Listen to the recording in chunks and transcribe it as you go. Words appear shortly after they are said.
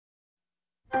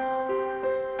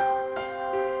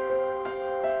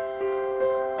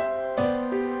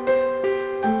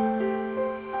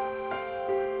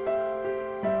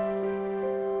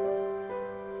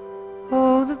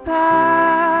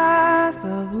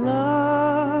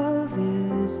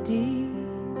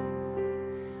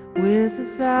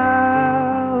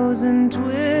thousand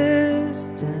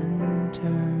twists and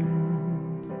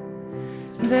turns.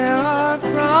 There are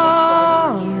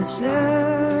promises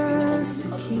to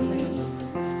keep.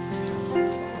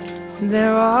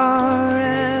 There are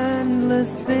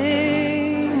endless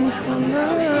things to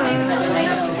learn.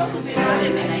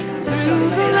 Through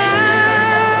the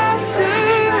laughter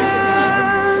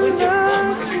and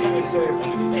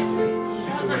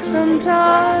the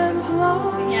sometimes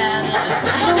lost,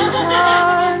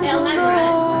 sometimes alone.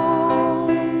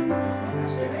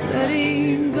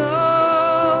 Letting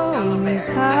go is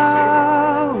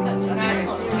how you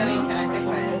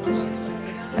start,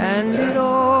 and it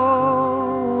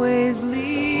always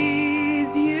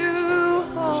leads you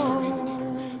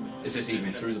home. Is this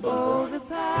even through the book? Oh, the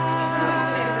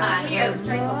path.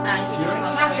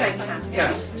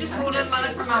 Yes. Just hold it a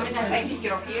minute for Mommy, then I take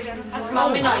it up here. That's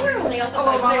Mommy now. We're only on the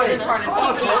bus there in the toilet.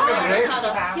 Oh, it's working great.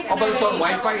 Oh, but it's on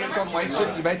Wi-Fi. It's on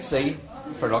Wi-Fi. You might see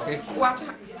for Rocky. What?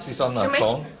 See on the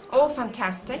phone. Oh,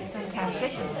 fantastic,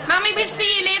 fantastic. Mommy, we'll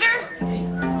see you later.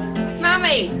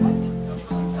 Mommy.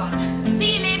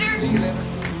 See you later. See you later.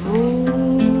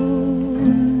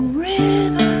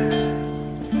 River,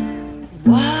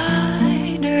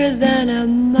 wider than a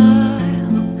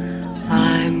mile,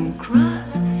 I'm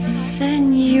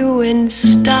crossing you in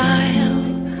style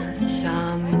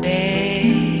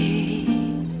someday.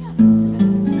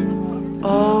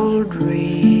 Oh,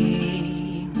 dream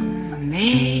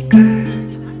maker,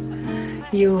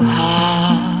 you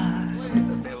heartbreaker,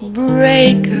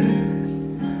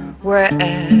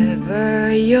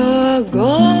 wherever you're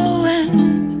going,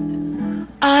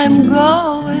 I'm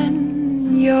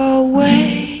going your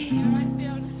way.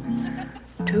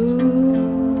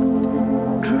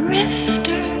 Two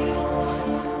drifters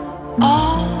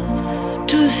off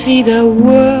to see the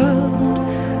world.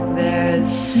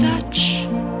 There's such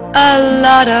a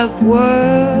lot of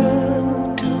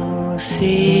world to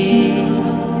see.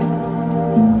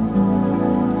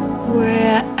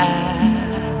 We're after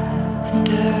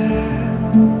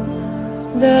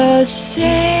the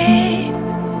same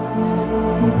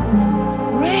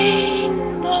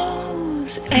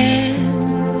rainbow's end,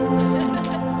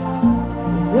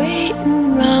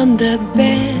 waiting round the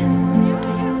bend.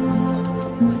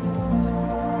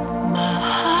 My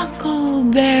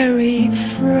huckleberry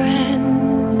friend,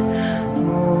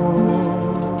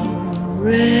 Moon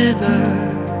River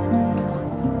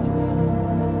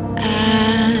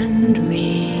and me.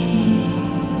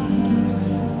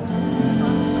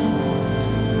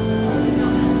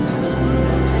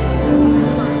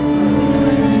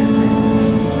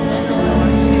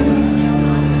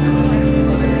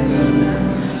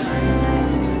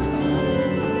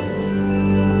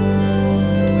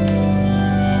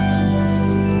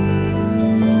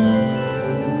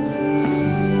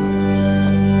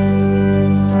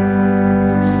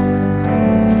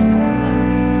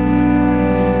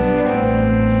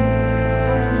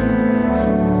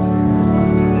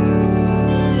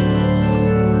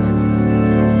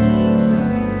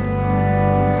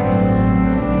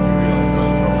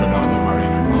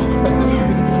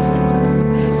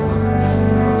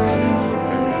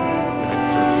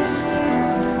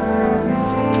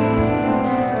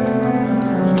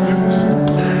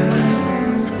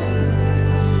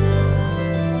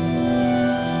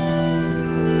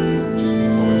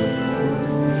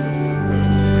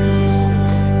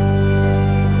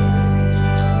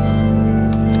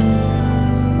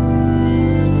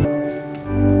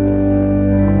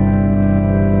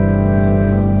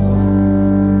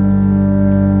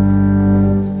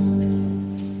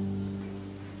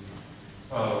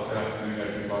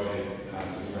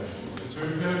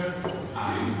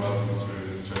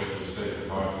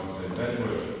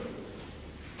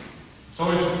 So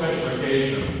it's a special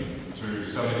occasion to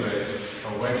celebrate a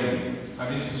wedding, and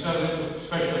it's a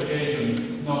special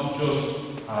occasion not just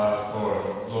for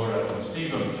Laura and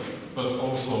Stephen, but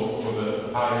also for the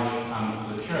parish and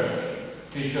for the church,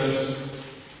 because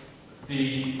the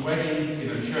wedding in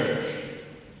a church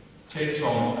takes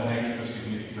on an extra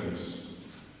significance.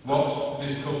 What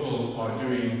this couple are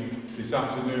doing this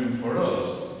afternoon for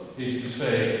us is to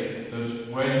say that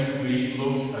when we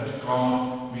look at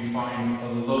God, we find a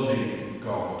loving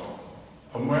God.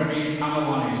 And when we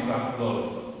analyse that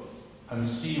love and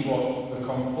see what the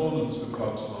components of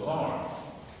God's love are,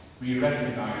 we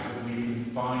recognise that we can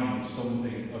find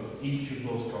something of each of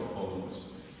those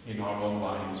components in our own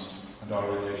lives and our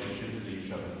relationship with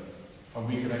each other. And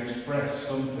we can express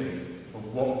something of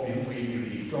what we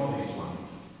believe God is like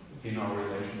in our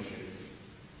relationship.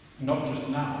 Not just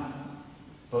now,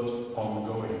 but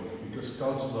ongoing, because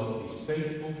God's love is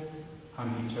faithful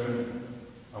and eternal,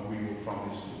 and we will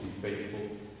promise to be faithful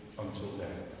until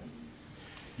death.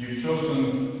 You've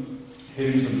chosen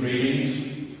hymns and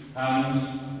readings, and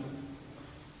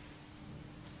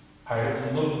I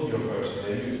love your first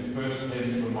hymn. It's the first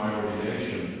hymn from my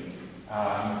ordination,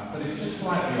 but it's just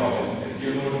slightly odd, isn't it?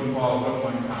 Dear Lord and Father of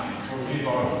mankind, forgive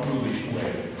our foolish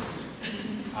ways.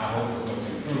 I hope there's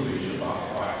nothing foolish about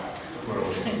the fact that we're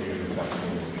all here this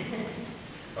afternoon.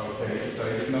 Okay, so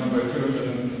it's number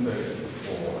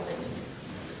 234.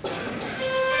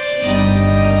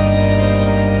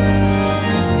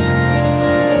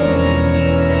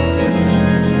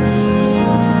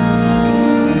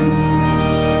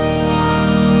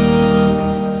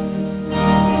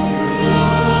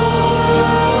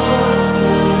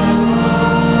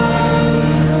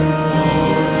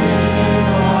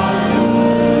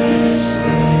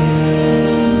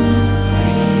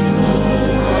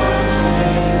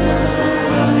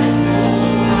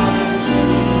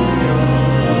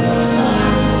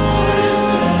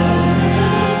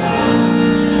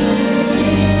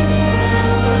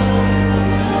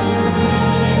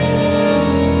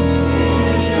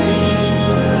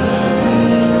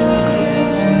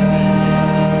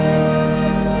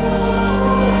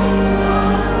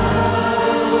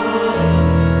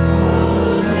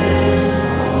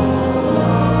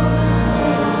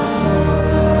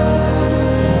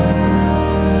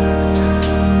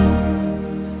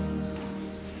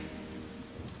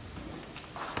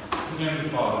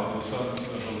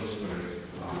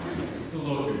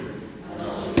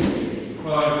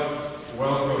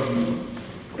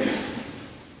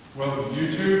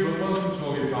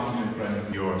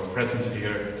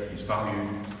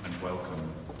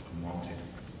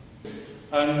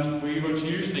 And we were to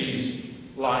use these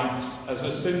lights as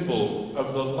a symbol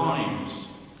of the lives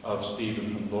of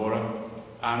Stephen and Laura,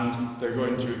 and they're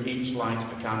going to each light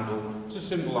a candle to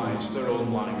symbolise their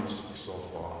own lives so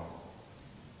far.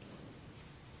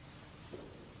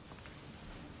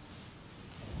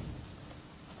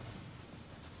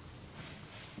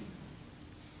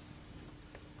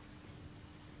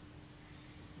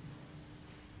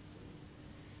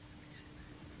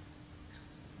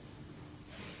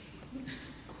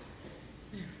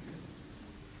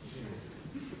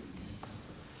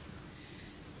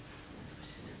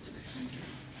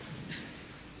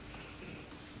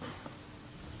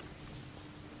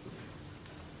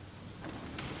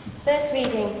 First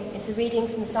reading is a reading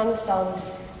from the Song of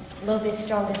Songs, Love is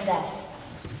Strong as Death.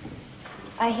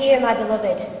 I hear my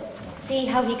beloved, see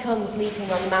how he comes leaping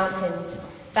on the mountains,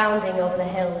 bounding over the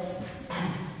hills.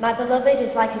 My beloved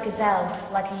is like a gazelle,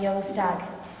 like a young stag.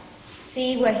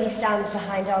 See where he stands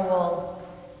behind our wall.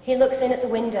 He looks in at the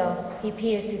window, he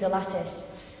peers through the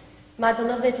lattice. My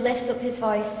beloved lifts up his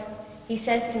voice, he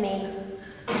says to me,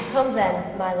 come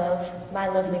then, my love, my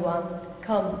lovely one,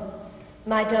 come.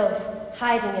 My dove,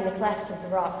 hiding in the clefts of the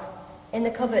rock, in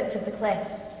the coverts of the cliff,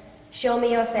 show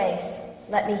me your face,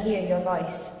 let me hear your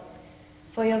voice.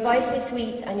 For your voice is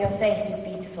sweet and your face is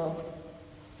beautiful.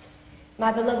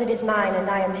 My beloved is mine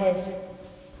and I am his.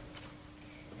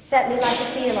 Set me like a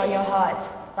seal on your heart,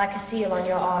 like a seal on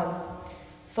your arm.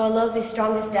 For love is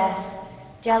strong as death,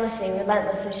 jealousy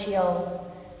relentless as Sheol.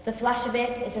 The flash of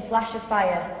it is a flash of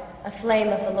fire, a flame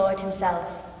of the Lord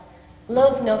himself.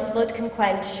 Love no flood can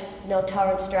quench, no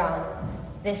torrents drown.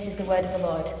 This is the word of the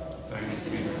Lord. Thanks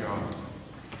be to God.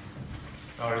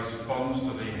 Our response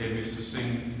to the hymn is to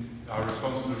sing, our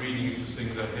response to the reading is to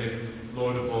sing the hymn,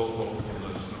 Lord of all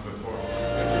hopefulness, number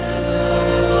 4.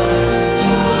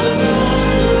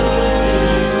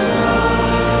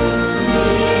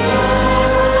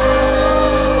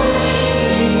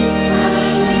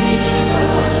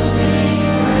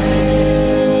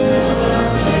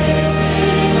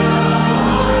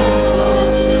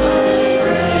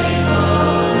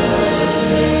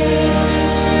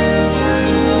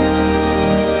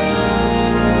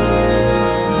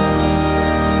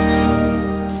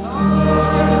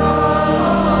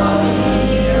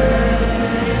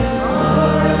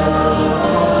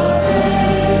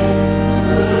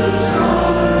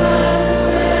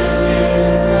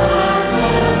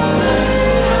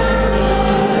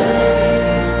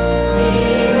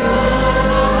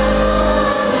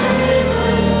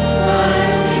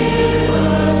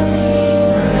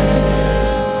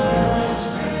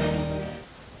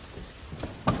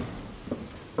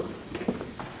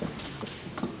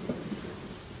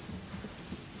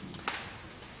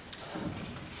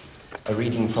 A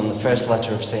reading from the first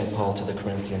letter of St. Paul to the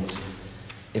Corinthians.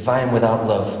 If I am without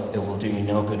love, it will do me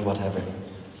no good whatever.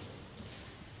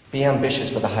 Be ambitious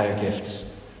for the higher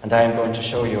gifts, and I am going to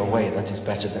show you a way that is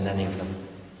better than any of them.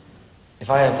 If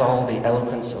I have all the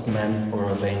eloquence of men or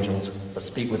of angels, but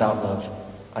speak without love,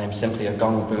 I am simply a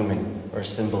gong booming or a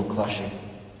cymbal clashing.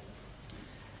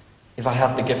 If I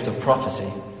have the gift of prophecy,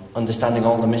 understanding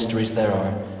all the mysteries there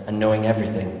are, and knowing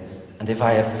everything, and if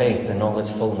I have faith in all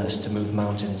its fullness to move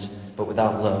mountains, but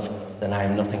without love, then I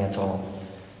am nothing at all.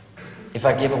 If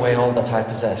I give away all that I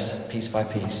possess, piece by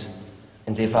piece,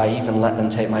 and if I even let them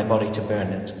take my body to burn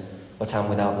it, but am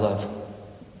without love,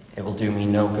 it will do me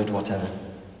no good whatever.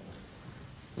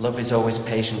 Love is always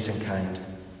patient and kind.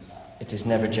 It is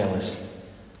never jealous.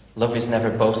 Love is never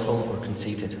boastful or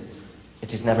conceited.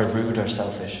 It is never rude or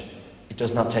selfish. It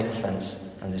does not take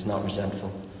offense and is not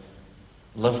resentful.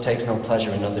 Love takes no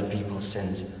pleasure in other people's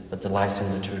sins, but delights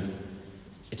in the truth.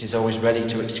 It is always ready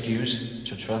to excuse,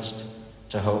 to trust,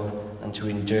 to hope, and to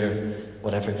endure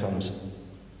whatever comes.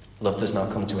 Love does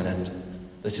not come to an end.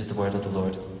 This is the word of the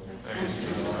Lord.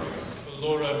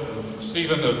 Laura and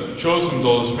Stephen have chosen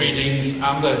those readings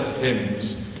and the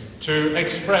hymns to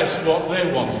express what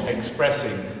they want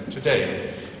expressing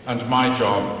today. And my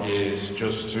job is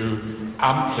just to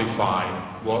amplify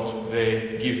what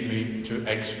they give me to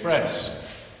express.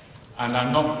 And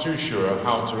I'm not too sure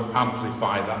how to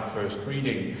amplify that first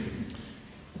reading.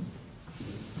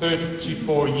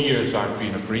 34 years I've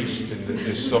been a priest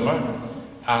this summer,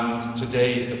 and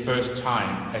today is the first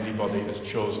time anybody has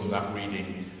chosen that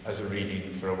reading as a reading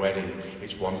for a wedding.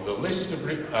 It's one of the list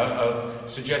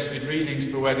of suggested readings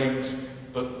for weddings,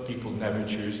 but people never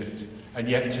choose it. And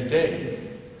yet today,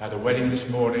 I had a wedding this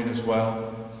morning as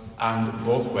well, and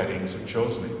both weddings have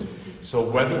chosen it. So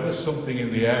whether there's something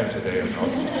in the air today or not,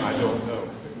 I don't know.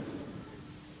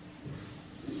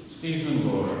 Stephen and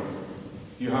Laura,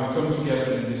 you have come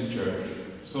together in this church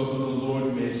so that the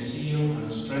Lord may seal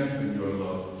and strengthen your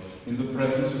love in the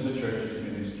presence of the church's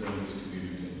minister in this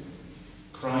community.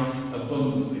 Christ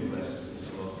abundantly blesses this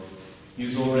love. He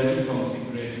has already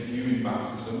consecrated you in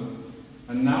baptism,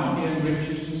 and now he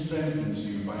enriches and strengthens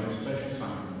you by a special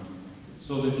sacrament,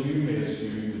 so that you may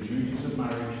assume the duties of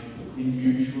marriage in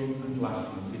mutual and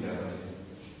lasting fidelity.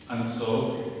 And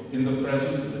so, in the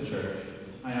presence of the church,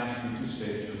 I ask you to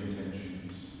state your intentions.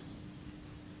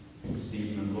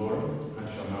 Stephen and Laura, I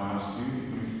shall now ask you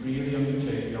if you freely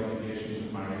undertake the obligations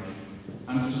of marriage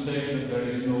and to state that there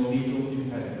is no legal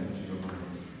impediment to your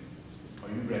marriage. Are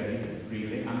you ready,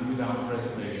 freely and without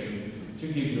reservation, to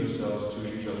give yourselves to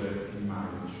each other in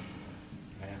marriage?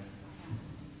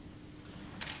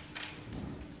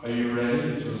 Are you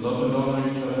ready to love and honour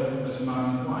each other as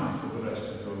man and wife for the rest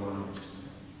of your lives?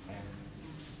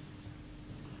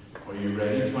 Are you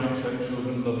ready to accept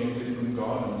children lovingly from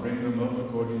God and bring them up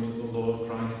according to the law of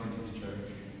Christ and his church?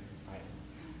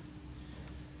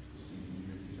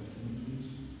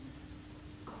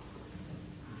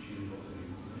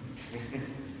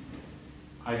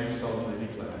 I do solemnly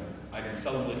declare. I do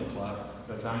solemnly declare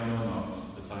that I know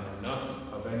not. That I know not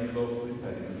Of any lawful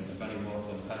impediment. of any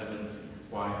lawful impediment.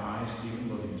 Why I, Stephen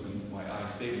Luddington. Why I,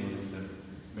 Stephen Luddington,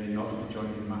 May not be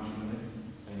joined in matrimony.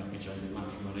 may not be joined in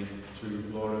matrimony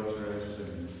To Laura Therese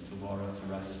Simmons. to Laura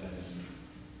Therese Sims.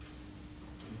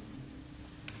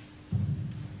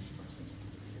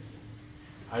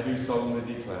 I do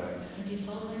solemnly declare. I do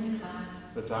solemnly declare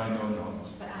That I know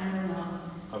not. that I know not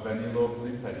Of any lawful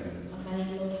impediment. of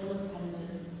any lawful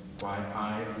impediment Why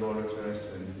I, Laura Therese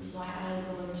Simmons. why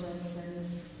I, Lord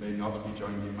Sins, May not be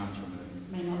joined in matrimony.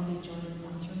 may not be joined in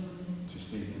matrimony To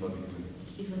Stephen Luddington. to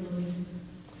Stephen Luddington.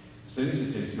 Since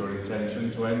it is your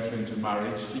intention to enter into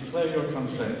marriage, declare your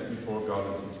consent before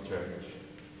God and his church.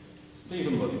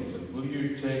 Stephen Luddington, will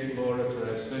you take Laura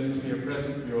Therese Sims here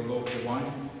present for your lawful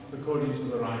wife, according to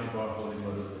the right of our Holy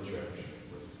Mother of the Church?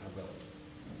 I will.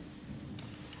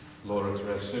 Laura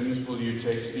Therese Sims, will you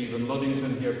take Stephen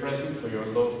Luddington here present for your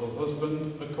lawful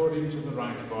husband, according to the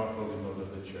right of our Holy Mother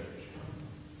of the Church?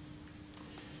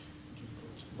 Would you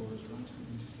put Laura's right hand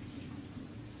into Stephen's right hand?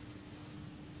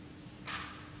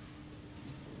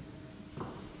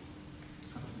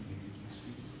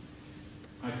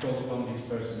 I call upon these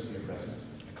persons here present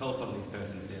I call upon these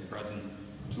persons here present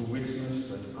to witness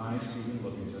that I, Stephen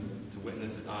Luddington, to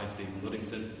witness that I, Stephen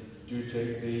Luddington, do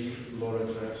take thee, Laura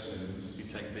Therese Sims, do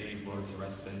take thee, Laura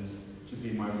Therese Sims, to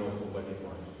be my lawful wedded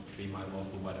wife, to be my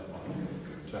lawful wedded wife,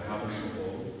 to have and to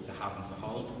hold, to have and to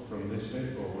hold, from this day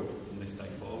forward, from this day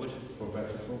forward, for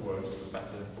better, for worse, for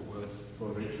better, for worse, for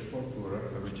richer, for poorer,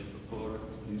 for richer, for poorer,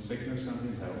 in sickness and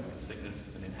in health, in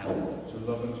sickness and in health, to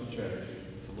love and to cherish,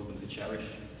 to love and to cherish,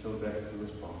 till death do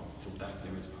us part. till death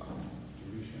do us part.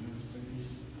 Do you share us, please,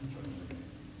 and join me?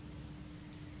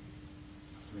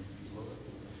 After me, please, Lord.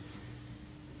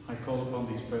 I call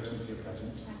upon these persons here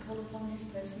present I call upon these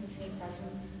persons here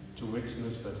present to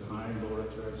witness that I, Laura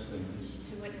Therese Sims,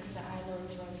 to witness that I,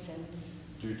 Lord Sins,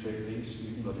 do take thee,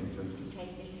 Stephen Luddington, to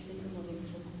take thee, Stephen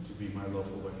Luddington, to be my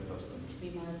lawful wedded husband, to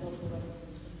be my lawful wedded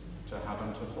husband, to to have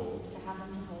and to hold,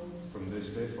 from this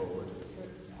day forward,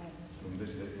 from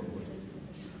this day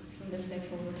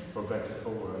forward, for better,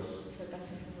 for worse,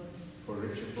 for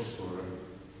richer, for poorer,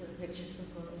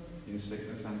 in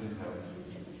sickness and in health,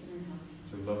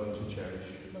 to love and to cherish,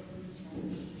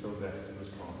 till death do us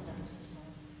part.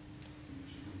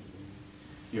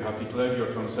 You have declared your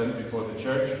consent before the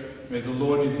church. May the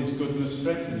Lord in his goodness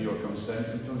strengthen your consent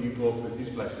until you both with his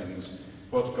blessings,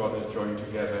 what God has joined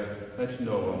together, let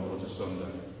no one put asunder.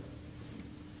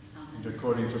 And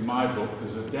according to my book,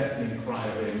 there's a deafening cry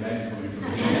of amen coming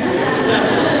from the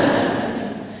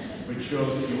which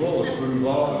shows that you all approve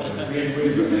of and agree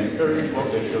with and encourage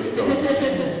what they've just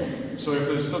done. So if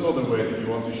there's some other way that you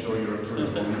want to show your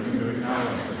approval, you can do it now.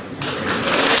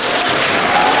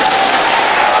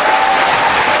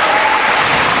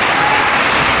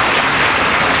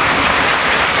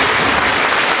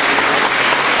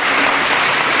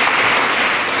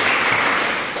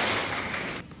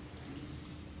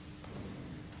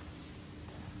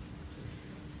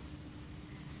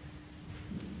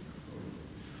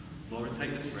 Laura,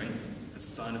 take this ring as a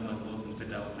sign of my love and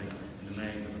fidelity, in the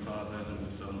name of the Father, and of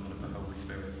the Son, and of the Holy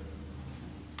Spirit.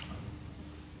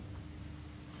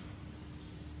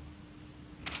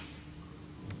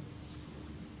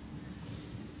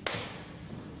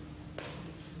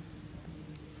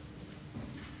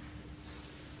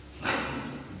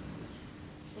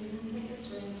 Stephen, take this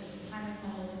ring as a sign of my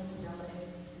love and fidelity,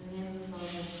 in the name of the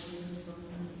Father, and of the Son, and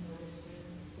of the Holy Spirit.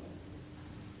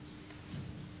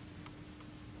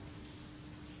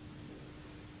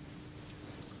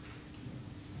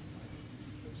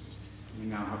 We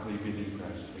now have the evening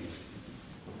prayers, please.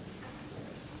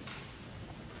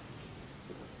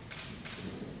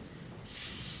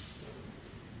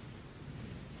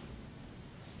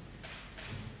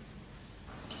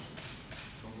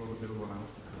 Don't blow the middle one out.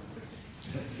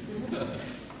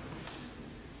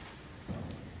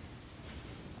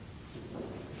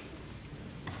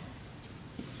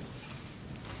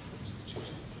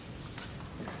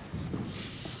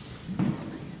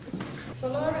 For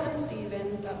Laura and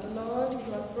Stephen, that the Lord,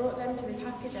 who has brought them to this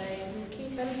happy day, will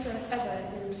keep them forever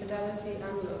in fidelity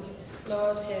and love.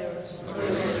 Lord, hear us.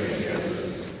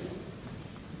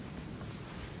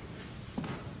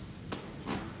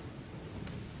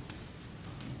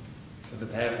 For the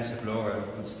parents of Laura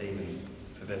and Stephen,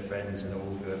 for their friends and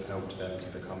all who have helped them to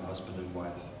become husband and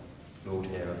wife, Lord,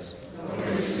 hear us.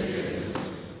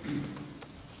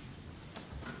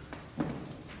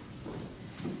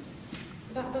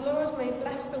 That the Lord may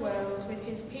bless the world with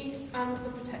his peace and the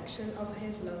protection of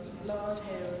his love. Lord,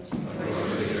 hear us.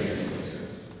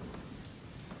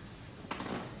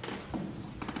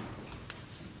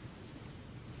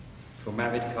 For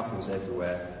married couples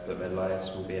everywhere, that their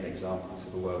lives will be an example to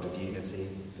the world of unity,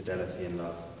 fidelity and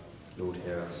love. Lord,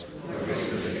 hear us.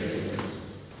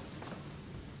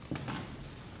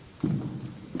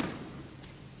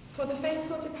 For the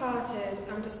faithful departed,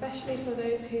 and especially for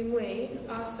those whom we,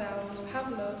 ourselves,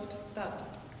 have loved, that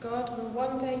God will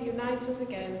one day unite us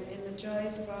again in the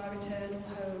joys of our eternal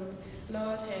home.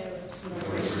 Lord, hear us.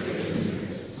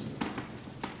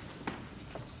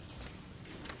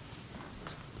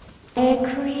 E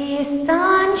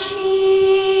Christan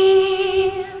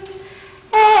shield,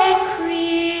 e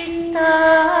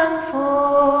Christan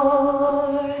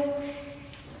for,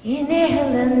 in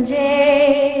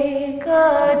Elende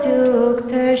Goduk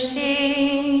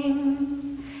tershim,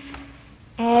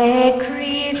 e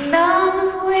Christan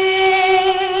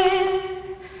where,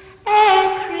 e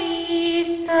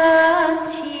Christan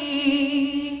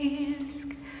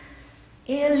tisk,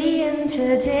 Ilian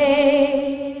today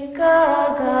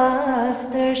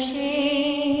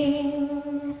Gagastershing.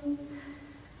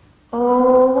 O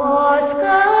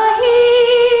Oskahish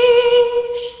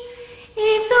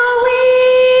is a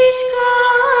wish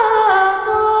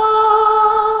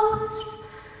Gabos,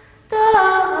 the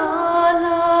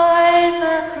life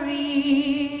of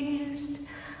Christ,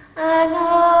 and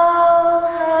all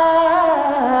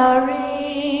herring.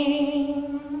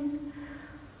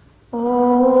 O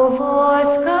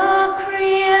Voska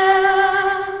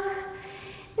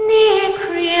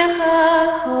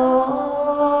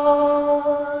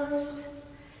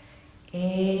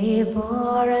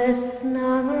Boris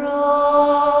Nagros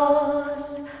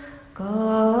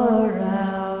Gorau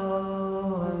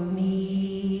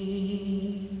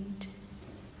meet.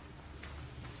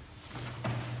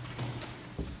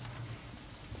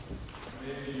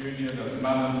 May the union of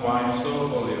man and wife so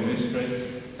holy a mystery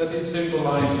that it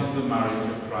symbolizes the marriage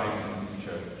of Christ and his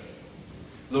church.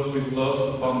 Look with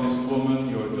love upon this woman,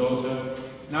 your daughter,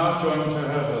 now joined to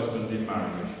her husband in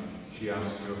marriage. She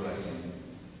asks your blessing.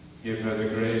 Give her the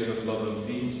grace of love and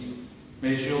peace,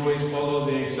 May she always follow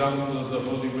the example of the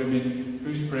holy women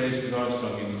whose praises are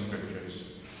sung in the Scriptures.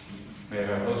 May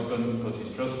her husband put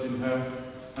his trust in her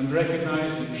and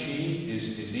recognise that she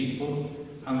is his equal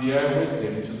and the heir with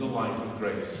him to the life of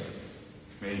grace.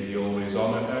 May he always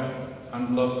honour her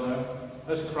and love her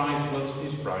as Christ loves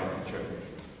his bride, the Church.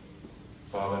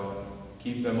 Father,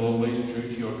 keep them always true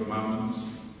to your commandments,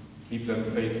 keep them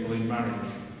faithful in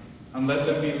marriage, and let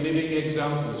them be living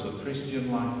examples of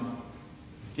Christian life.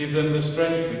 Give them the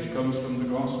strength which comes from the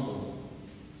gospel,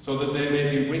 so that they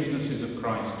may be witnesses of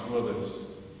Christ to others.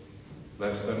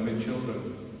 Bless them with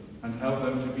children, and help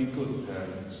them to be good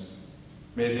parents.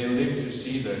 May they live to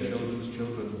see their children's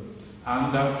children,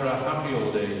 and after a happy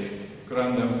old age,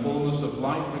 grant them fullness of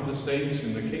life with the saints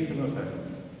in the kingdom of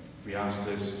heaven. We ask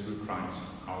this through Christ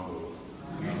our Lord.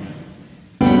 Amen.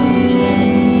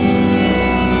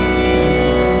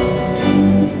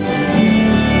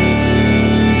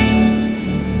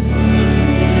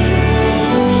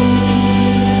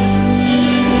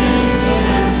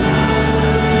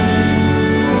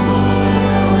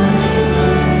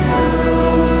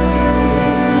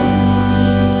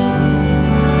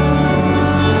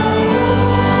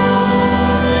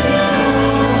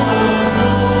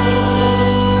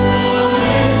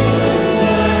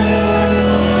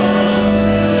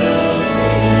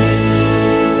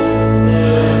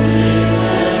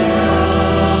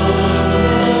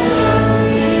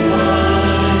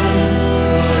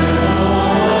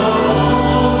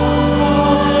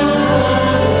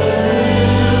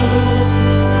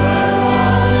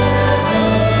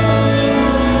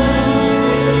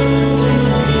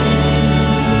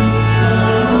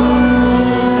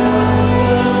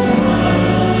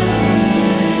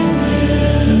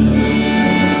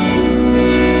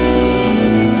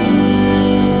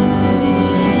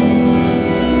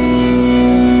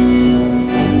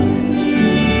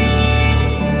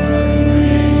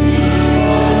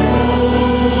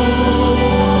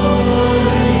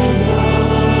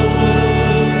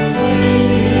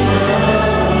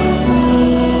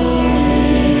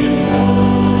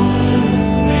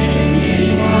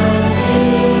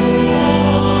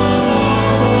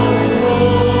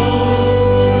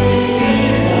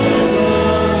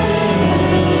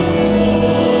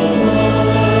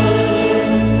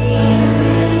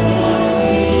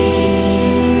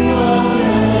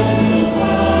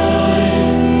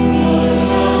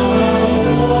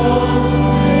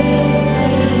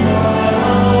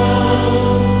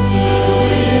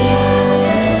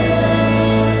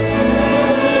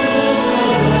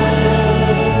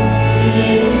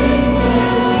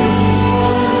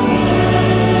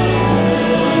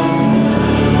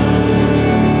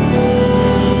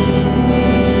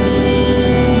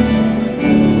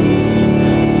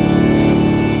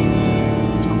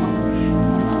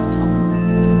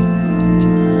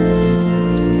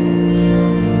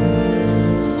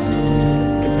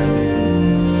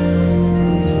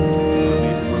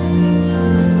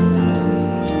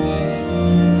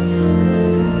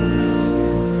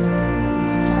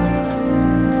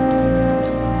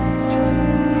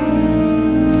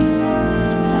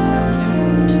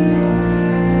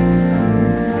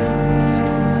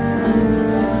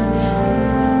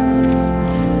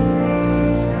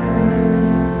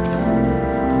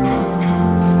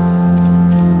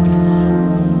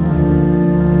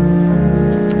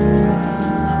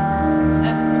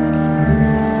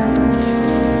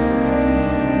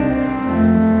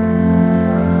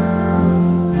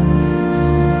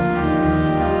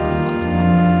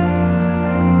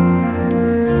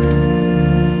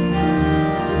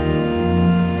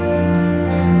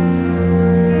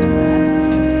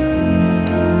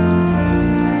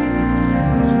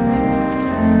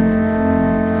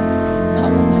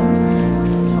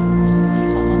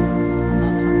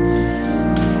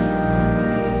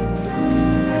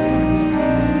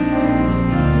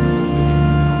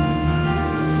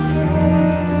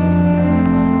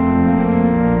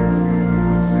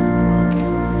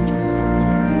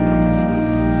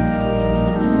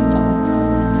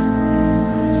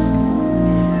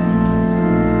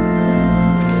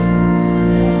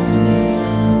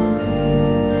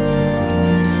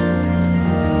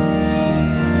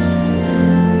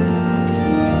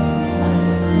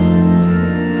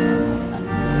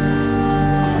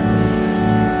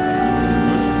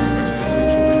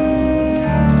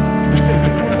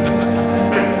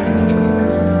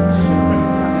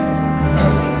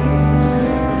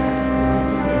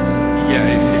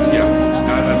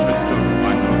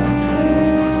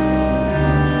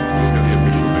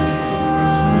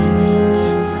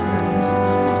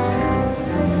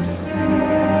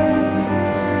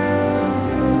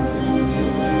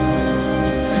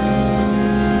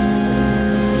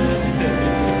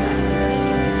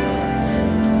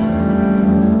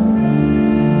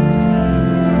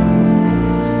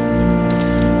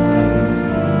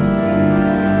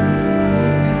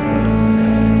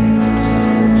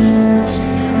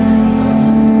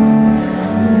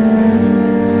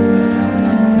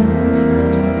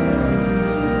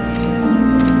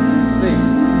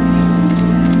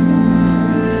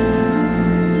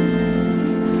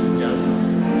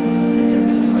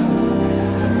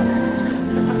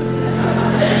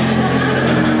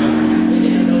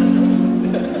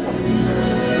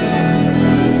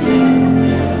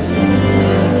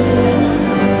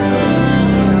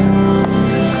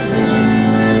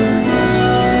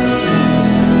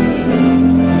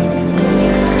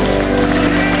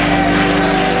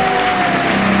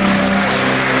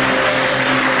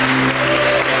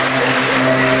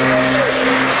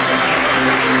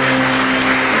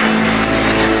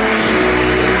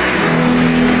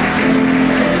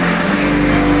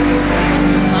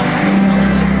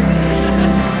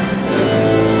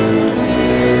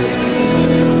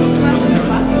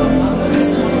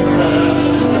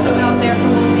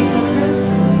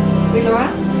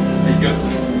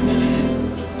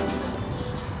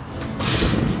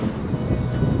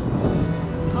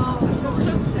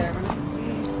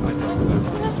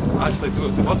 Actually,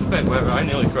 there was a bit where I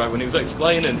nearly cried when he was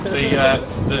explaining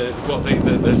the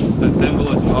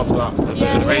symbolism of that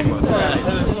the rain was.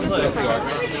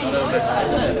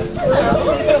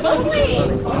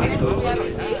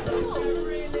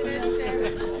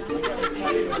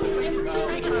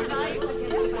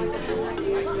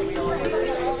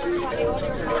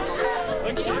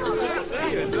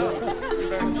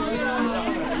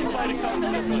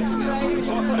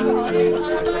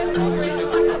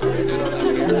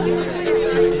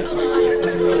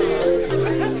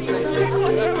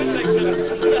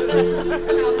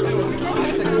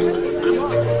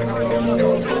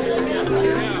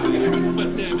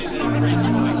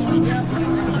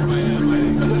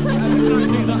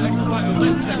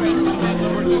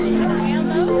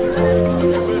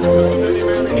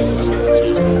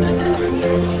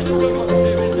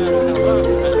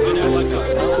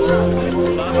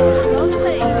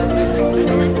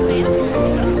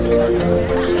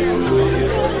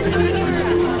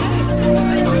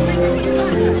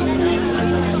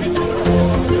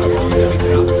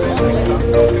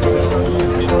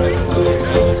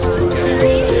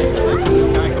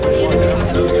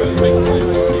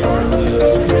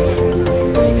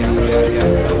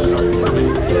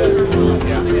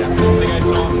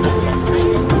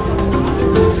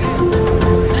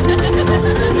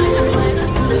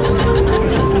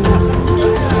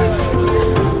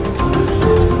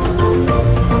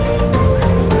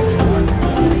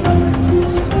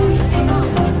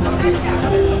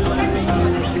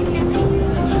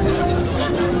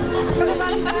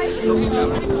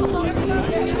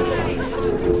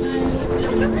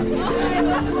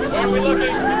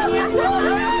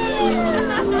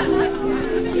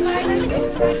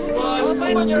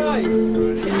 Open your eyes.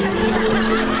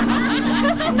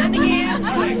 And again.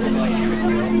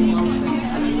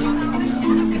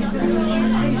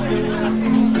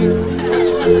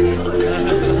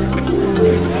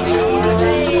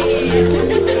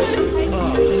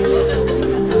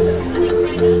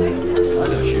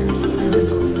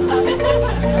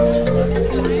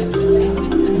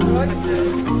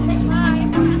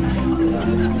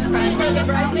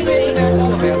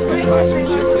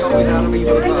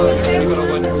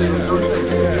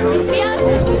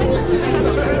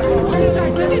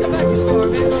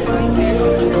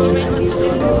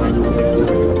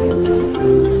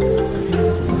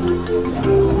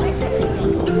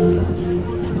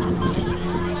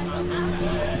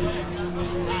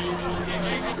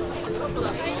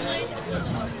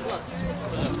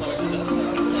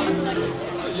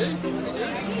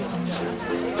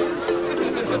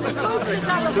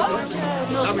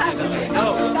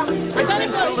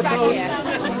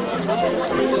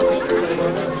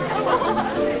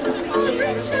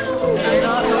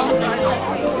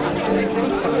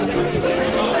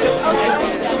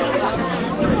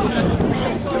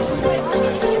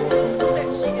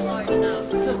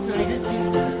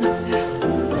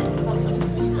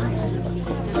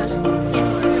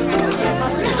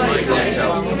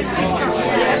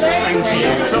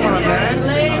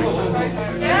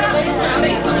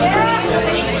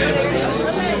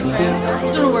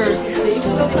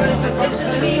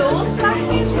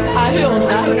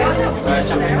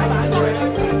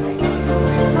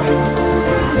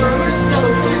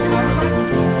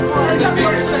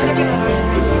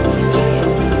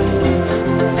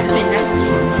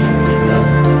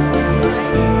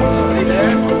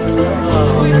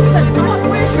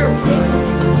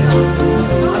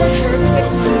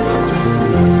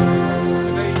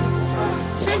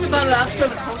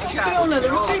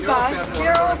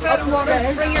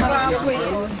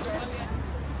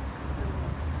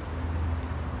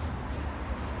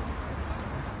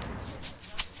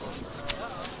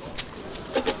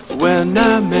 When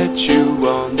I met you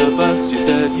on the bus, you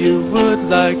said you would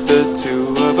like the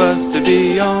two of us to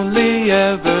be only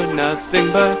ever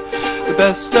nothing but the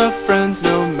best of friends,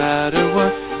 no matter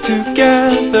what.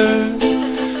 Together,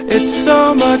 it's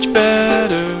so much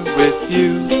better with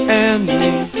you and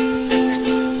me.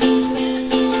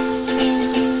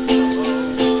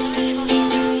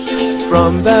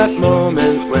 From that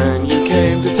moment when you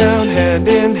came to town, hand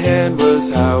in hand was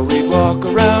how we'd walk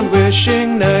around,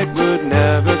 wishing night would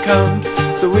never come,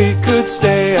 so we could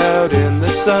stay out in the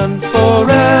sun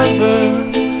forever.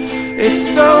 It's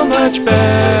so much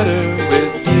better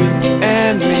with you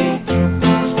and me.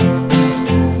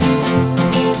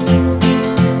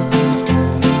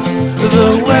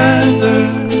 The weather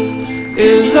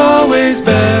is always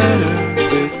better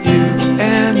with you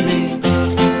and me.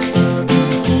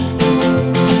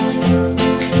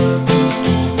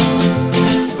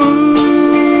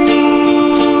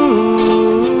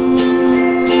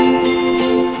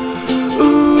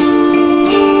 Ooh,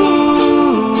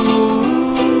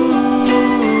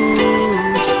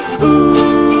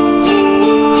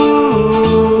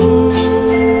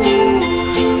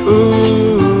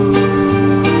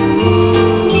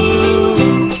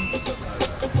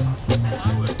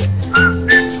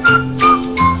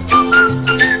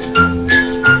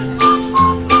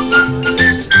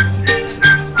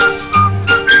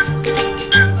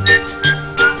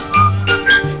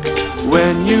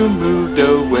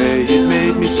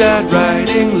 sad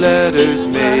writing letters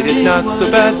made it not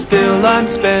so bad. Still I'm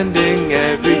spending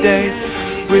every day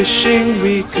wishing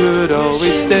we could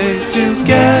always stay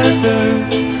together.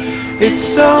 It's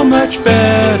so much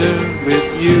better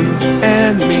with you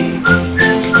and me.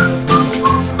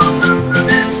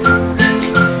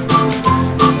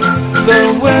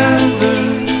 The weather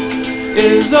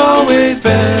is always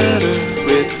better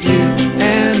with you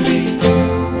and me.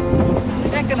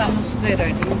 Lekker dan, straight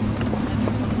uit.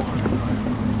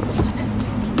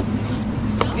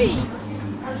 Hey.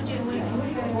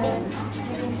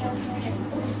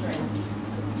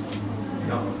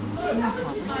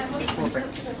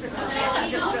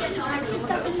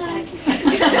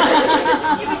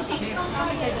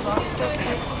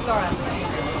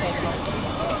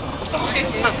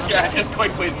 Yeah, just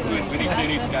quickly, we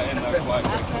need to get in there quite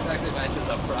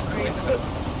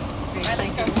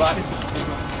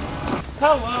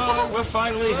Hello, we're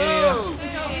finally here.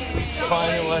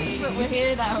 Finally. We're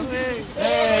here now.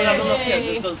 Hey, have a look at it.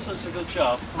 They've done such a good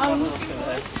job. Have a look at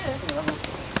this.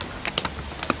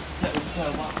 Let's get this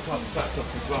laptop set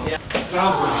up as well. Yeah. It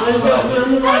smells nice as well.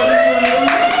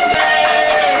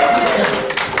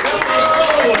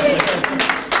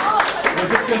 We're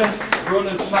just going to run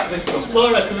and set this up.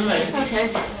 Laura, come with me. Okay.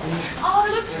 Oh,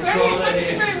 it looks great.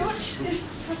 Thank you very much.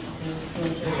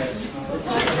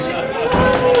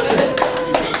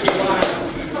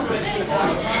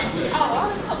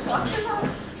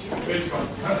 It's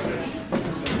fantastic.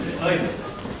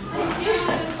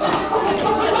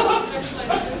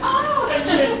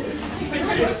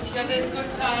 You had a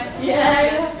good time?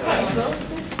 Yeah. Quite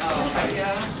exhausted. Oh,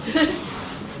 yeah.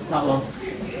 Not long.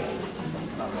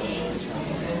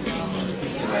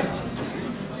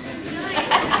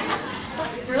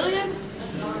 That's brilliant.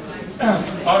 I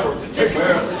wrote it. That's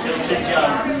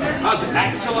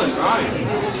excellent, right?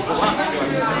 Well, that's good.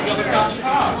 You got the card?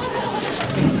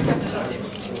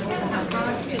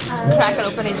 Just cracking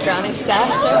open his granny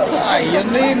stash now. Aye, your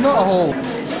name, not a hole.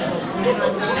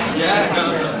 Yeah, no.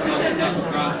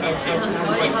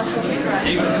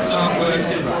 He was a song working.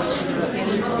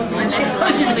 And then it's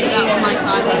back to me that, oh my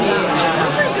god, it is.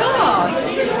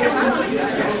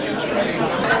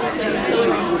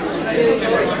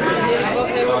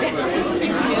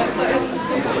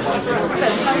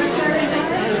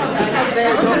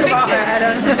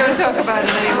 Don't talk about it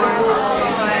anymore.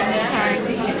 Sorry.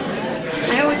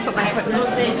 I always put my foot in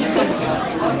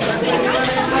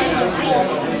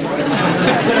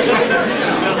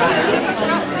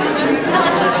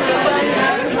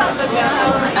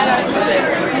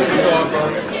This is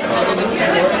awkward.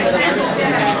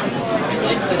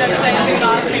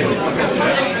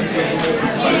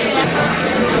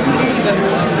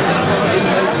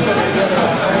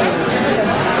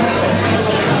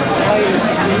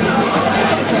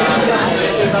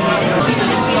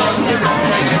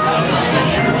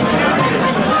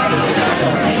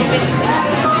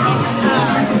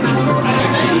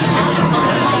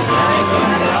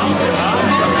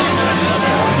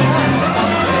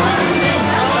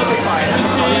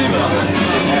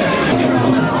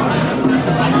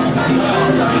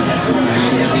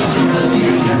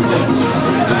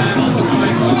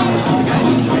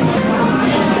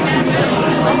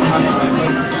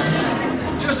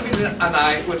 Josephine and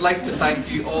I would like to thank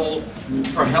you all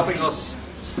for helping us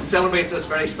celebrate this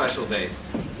very special day.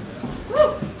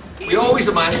 We always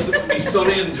imagined it would be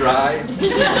sunny and dry,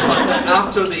 but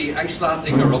after the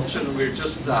Icelandic eruption, we're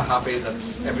just happy that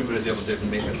everybody was able to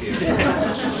make it here.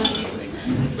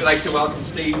 We'd like to welcome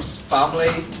Steve's family,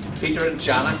 Peter and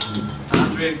Janice,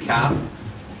 Andrew and Kath,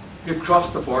 who've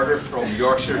crossed the border from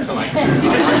Yorkshire to Lancashire.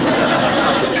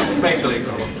 That's a big leap.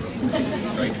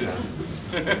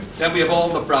 Then we have all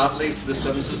the Bradleys, the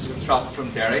Simses who've travelled from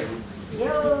Derry.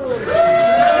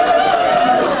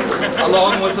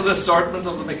 Along with an assortment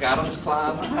of the McAdams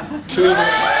clan, two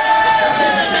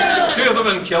of them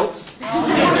in kilts,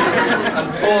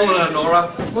 and Paul and Honora,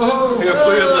 who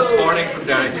flew in this morning from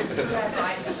Derry.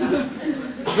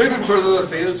 Moving further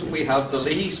afield, we have the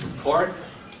Leahys from Cork,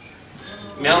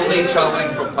 Melanie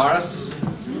travelling from Paris,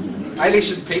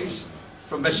 Eilish and Pete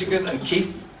from Michigan, and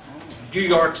Keith, New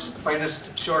York's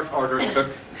finest short order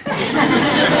cook,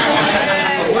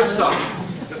 from Woodstock.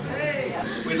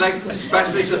 We'd like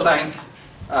especially to thank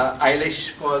Eilish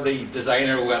for the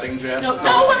designer wedding dress. No,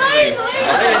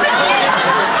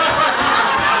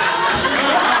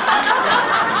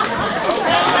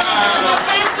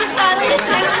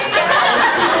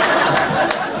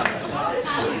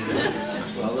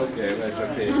 Well, okay, right,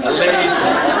 okay.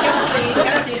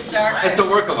 It's a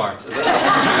work of art. Is it?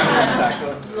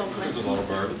 There's a lot of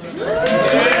bourbon.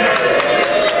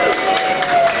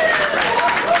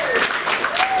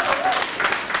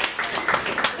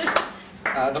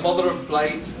 mother of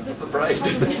Blight, of the bride.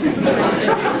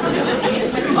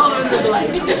 Mother of the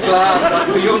Blight. Is glad that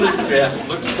Fiona's dress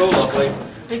looks so lovely.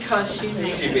 Because she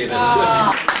made it.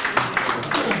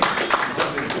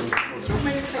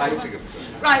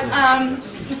 Right,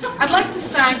 I'd like to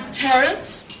thank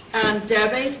Terence and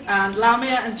Debbie and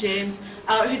Lamia and James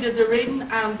who did the reading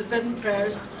and the bid and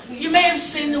prayers. You may have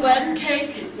seen the wedding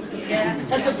cake.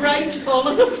 If the bride's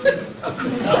fallen over it.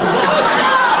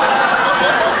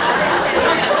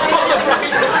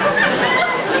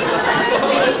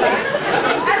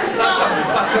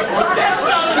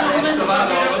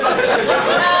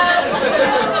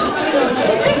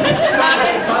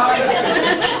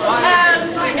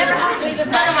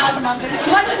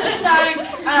 I'd like to thank,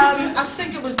 I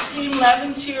think it was Team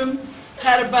Levenshulme,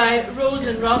 headed by Rose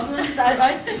and Rosalind, is that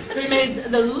right? Who made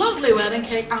the lovely wedding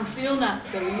cake, and Fiona,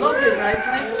 the lovely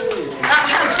bridesmaid,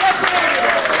 has decorated.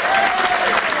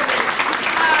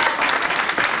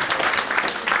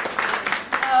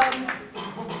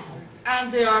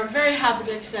 And they are very happy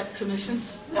to accept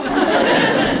commissions. We'd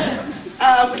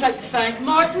like to thank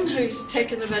Martin, who's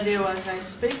taking the video as I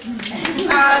speak. And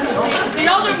the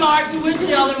other Martin, where's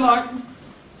the other Martin?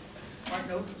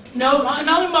 No, it's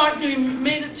another Martin who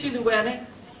made it to the wedding,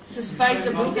 despite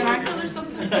a broken ankle or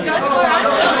something. That's all right.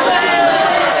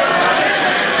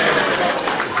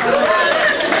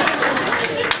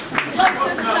 We'd like to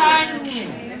thank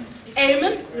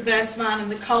Eamon, the best man in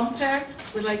the compare.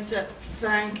 We'd like to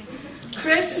thank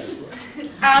Chris,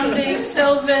 Andy,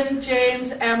 Sylvan,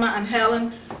 James, Emma and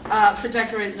Helen for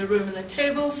decorating the room and the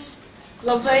tables.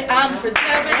 Lovely. And for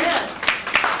Debbie.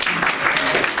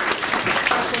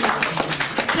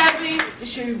 Debbie,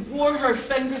 she wore her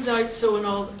fingers out sewing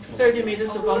all 30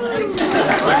 metres of bunting. We'd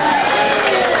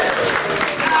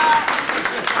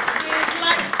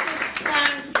like to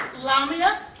thank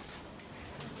Lamia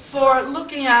for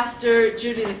looking after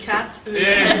Judy the cat. Who we'd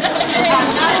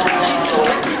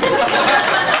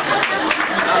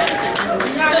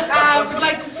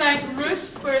like to thank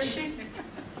Ruth, where is she?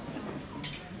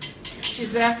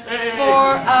 She's there,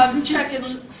 for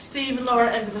checking Steve and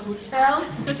Laura into the hotel.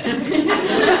 We'd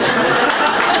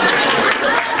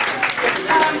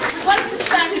like to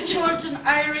thank the Chorlton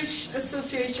Irish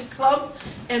Association Club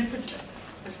in particular,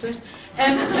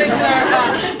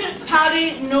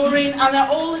 Paddy, Noreen and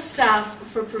all the staff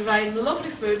for providing the lovely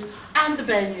food and the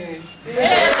venue.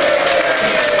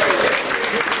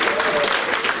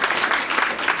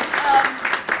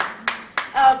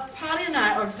 Paddy and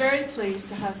I are very pleased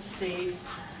to have Steve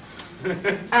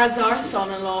as our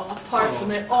son-in-law, apart from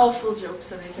the awful jokes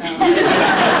that he tells.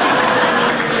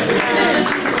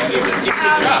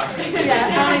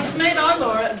 Yeah, and he's made our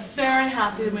Laura very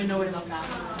happy, and we know we look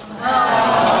after her.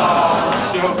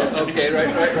 Okay, right.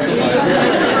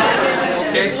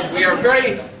 Okay, we are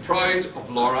very proud of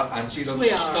Laura, and she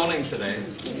looks stunning today.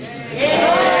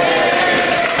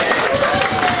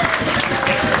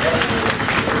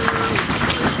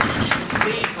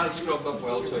 Steve has scrubbed up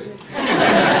well too.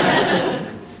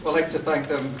 We'd like to thank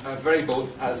them very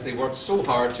both, as they worked so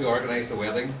hard to organise the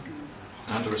wedding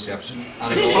and the reception.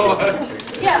 And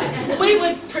yeah, we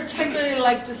would particularly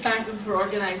like to thank them for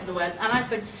organising the wedding, and I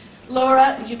think,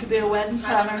 Laura, you could be a wedding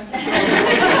planner.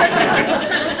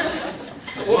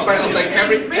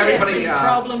 Everybody,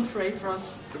 problem-free for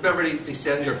us. Remember to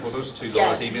send your photos to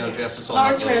Laura's email addresses on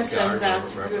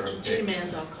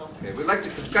LauraTerrasims@gmail.com. Okay, we'd like to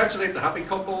congratulate the happy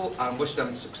couple and wish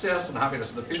them success and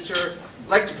happiness in the future. We'd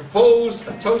like to propose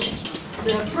a toast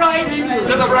to the bride and groom.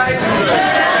 To the bride and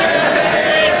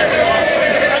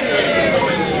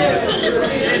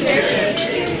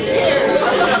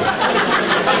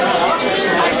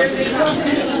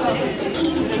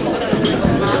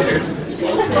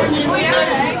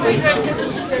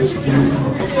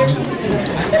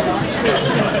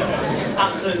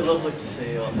Absolutely lovely to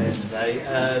see you all here today.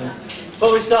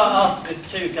 Before we start off, there's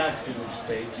two gags in this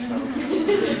speech. So.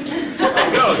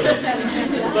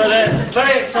 But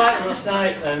very exciting last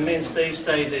night. Me and Steve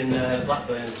stayed in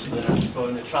Blackburn before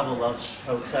in the Travel Lodge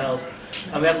Hotel,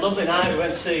 and we had a lovely night. We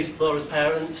went to see Laura's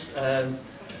parents.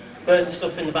 Burnt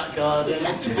stuff in the back garden,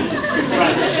 drank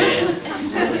the gin,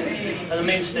 and then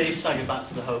me and Steve staggered back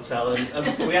to the hotel, and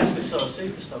we actually saw a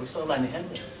superstar. We saw Lenny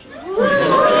Henry.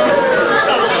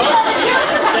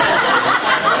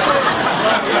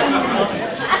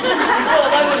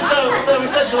 So we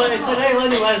said to Lenny, "Hey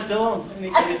Lenny, where's Dawn?" And he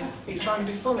said, "Are you trying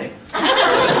to be funny?"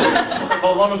 I said,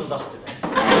 "Well, one of us has to be."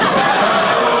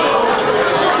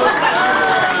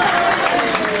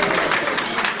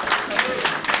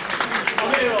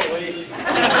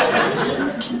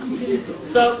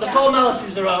 So the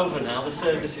formalities are over now, the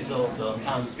service is all done,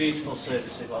 and beautiful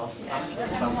service it was,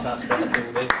 absolutely fantastic. I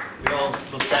think we all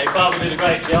would say Barbara did a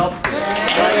great job.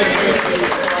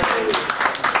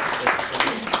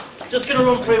 Just going to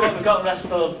run through what we've got left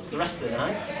for the rest of the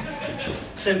night.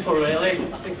 Simple really,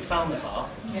 I think we found the bar.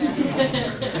 If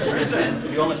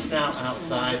you want to snout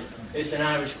outside, it's an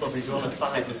Irish club, if you want to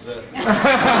fight, there's a...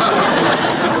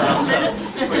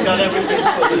 We've got everything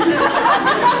covered.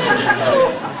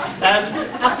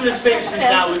 After the speeches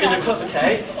now, we're going to cut the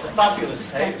cake, the fabulous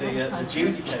cake, the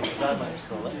Judy cake, as I'd like to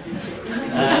call it.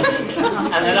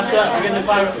 And then after that, we're going to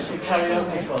fire up with some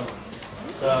karaoke fun.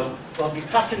 So, we'll be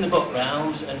passing the book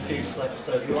round and a few slips,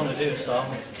 so if you want to do a song,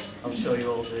 I'm sure you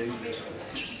all do.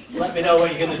 Let me know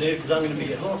what you're going to do, because I'm going to be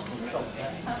your host.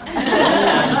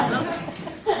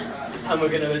 And we're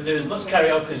going to do as much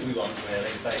karaoke as we want,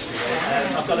 really, basically.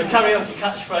 I've got a karaoke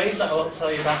catchphrase that I won't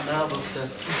tell you about now, but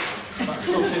that's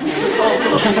something for all to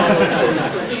look forward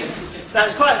to. Now,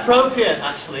 it's quite appropriate,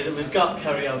 actually, that we've got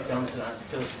karaoke on tonight,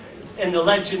 because in the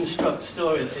legend-struck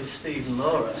story that is Steve and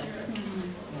Laura,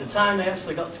 the time they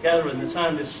actually got together and the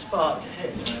time this spark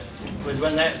hit was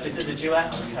when they actually did a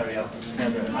duet on karaoke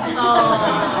together.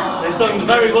 They sung the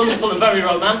very wonderful and very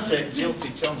romantic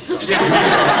Jilted Johnson.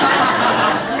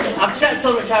 I've checked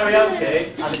on the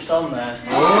karaoke and it's on there.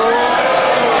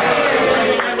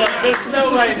 So there's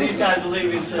no way these guys are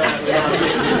leaving tonight without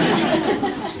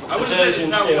a version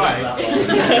 2 of that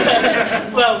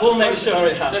one. Well, we'll make sure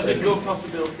it happens. There's a good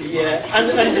possibility. Yeah,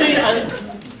 and see,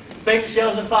 Big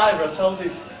shows a fiver, I told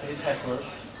his hecklers.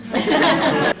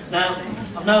 Now,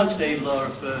 I've known Steve and Laura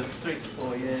for 3 to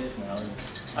 4 years now. And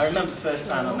I remember the first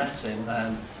time I met him,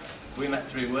 we met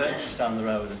through work just down the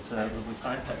road at lovely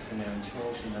Pipex in here in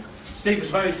Chorlton. And Steve was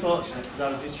very fortunate because I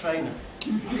was his trainer.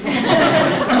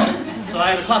 So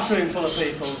I had a classroom full of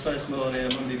people the first morning, a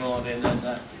Monday morning,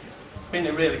 and being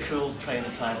a really cool trainer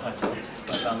type, I sort of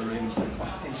went down the room and said,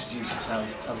 introduce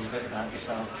yourselves, tell us a bit about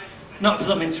yourself. Not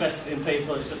because I'm interested in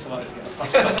people, it's just I wanted to get a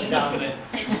pot of coffee down there,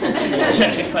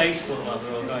 check my Facebook while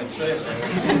they're all going through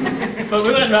it. But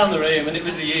we went round the room and it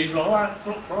was the usual, like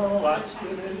football, like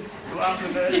swimming, go out the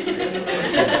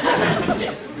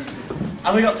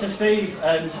and we got to Steve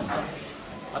and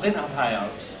I didn't have high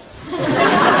hopes.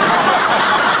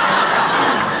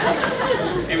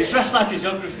 He was dressed like a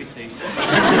geography teacher.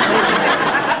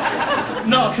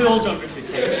 Not a cool geography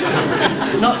teacher.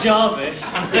 Not Jarvis.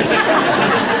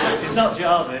 He's not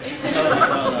Jarvis. No.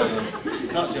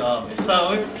 Not Jarvis. So,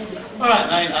 alright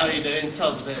mate, how are you doing? Tell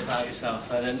us a bit about yourself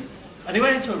then. And he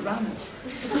went into a rant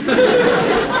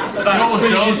about his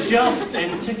previous job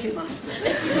in Ticketmaster. I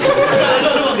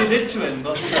don't know what they did to him,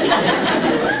 but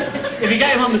if you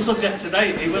get him on the subject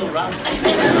today, he will rant.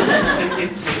 And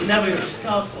he's never been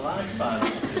scarred for life by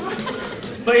it.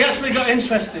 But he actually got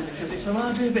interested because he said, well,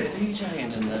 I do a bit of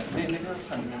DJing and me and my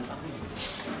girlfriend are in a band.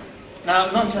 Now,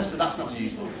 in Manchester, that's not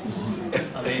unusual.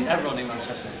 I mean, everyone in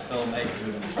Manchester is a filmmaker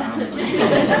and a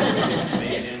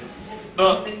comedian.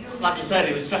 But, like I said,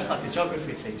 he was dressed like a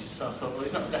geography teacher, so I thought, well,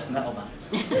 he's not a death metal band.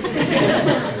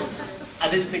 I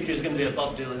didn't think he was going to be a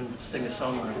Bob Dylan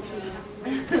singer-songwriter.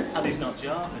 And he's not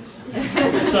Jarvis.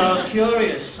 So I was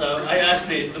curious, so I asked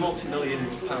the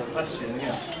multi-million-pound question,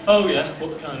 oh yeah,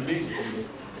 what kind of music do you do?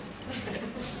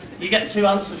 You get 2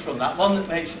 answers from that. One that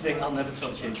makes you think, I'll never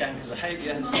talk to you again because I hate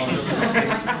you, or another that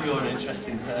thinks you're an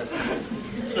interesting person.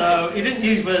 So he didn't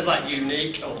use words like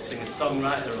unique, or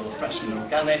singer-songwriter, or fresh and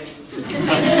organic. He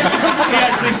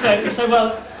actually said,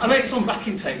 well, I make some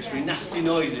backing tapes with nasty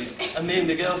noises, and me and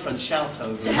my girlfriend shout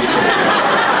over them.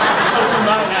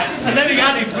 And then he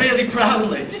added really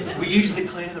proudly, we usually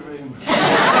clear the room.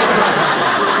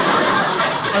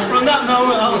 And from that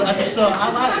moment on, I just thought,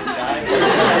 I like this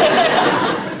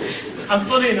guy. And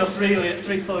funny enough, really,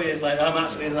 3-4 years later, I'm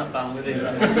actually in that band with him.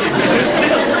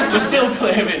 We're still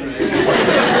clearing rooms.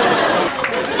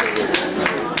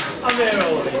 I'm here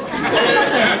all week.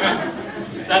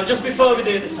 Now, just before we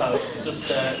do the toast, just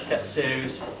get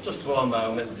serious, just for one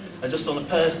moment, and just on a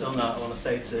personal note, I want to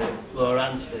say to Laura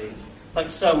and Steve,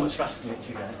 thanks so much for asking me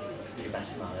to be your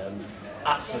best man. I'm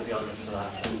absolutely honoured for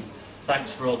that. And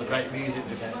thanks for all the great music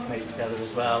we've made together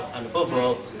as well. And above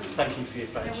all, thank you for your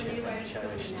friendship, I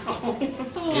cherish it.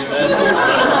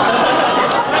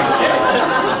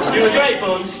 You're a great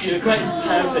bunch, you're a great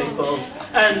pair of people.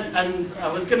 And I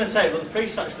was going to say, well, the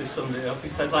priest actually summed it up. He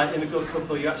said, like, in a good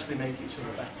couple, you actually make each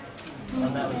other better.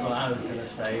 And that was what I was going to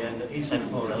say, and he said it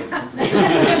more eloquently.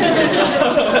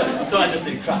 So I just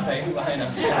did crap, why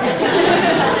not?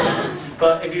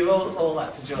 But if you all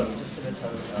like to join, just to the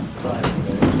toast after. Right.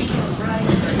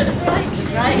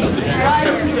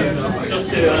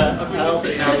 Just to help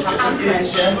in the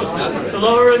future. So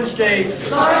Laura and Steve.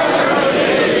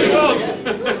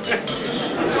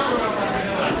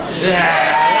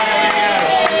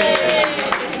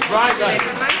 Right then,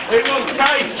 who wants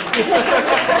cake?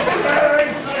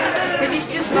 Could you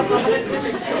just look up, let's just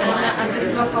and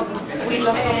just look up, we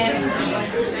look up.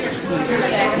 2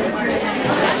 seconds.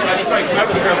 It's like the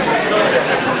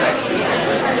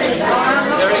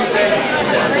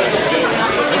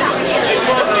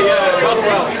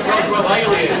Roswell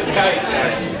alien cake.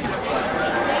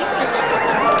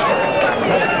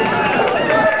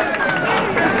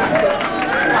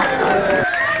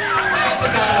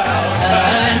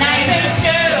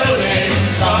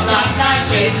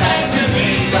 She said to me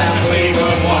when we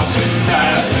were watching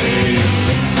telly.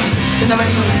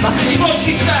 What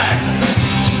she said?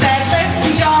 She said,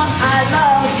 listen John, I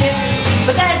love you,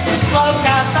 but there's this bloke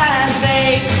I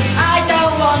fancy. I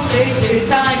don't want to do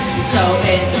time, so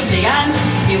it's the end,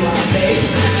 you want me.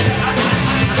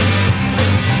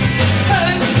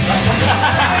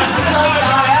 This is what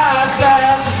I asked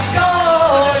her, go,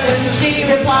 and she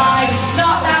replied,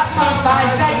 not that month I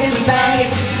said his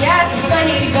name. Yes, but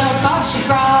he's no pop, she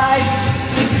cried.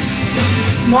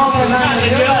 It's more than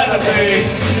you'll ever be.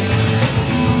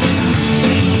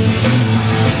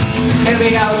 Here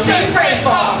we go, 2, 3,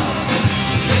 4.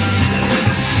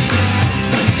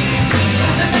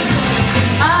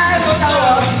 I was so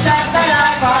upset that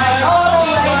I cried all the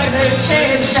way to the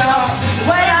chip shop.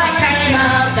 When I came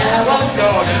out, there was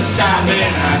Gordon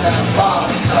standing at the bus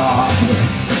stop.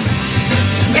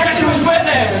 Guess who was with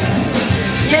him?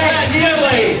 Yes,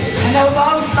 Julie. And they were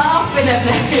both laughing at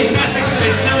me.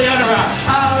 It's silly on her.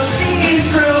 Oh, she's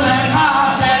cruel and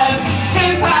heartless.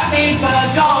 Too happy for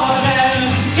Gordon.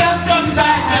 Just comes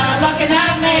back now looking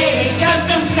at me.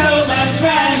 Just as cool and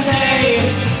trendy.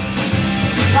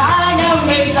 I know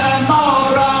he's a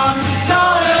moron.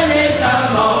 Gordon is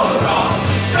a moron.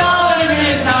 Gordon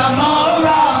is a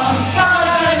moron.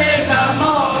 Gordon is a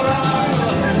moron.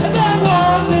 And then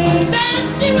one day,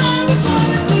 that's you I was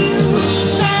wanting to.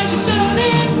 Like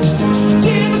doing it.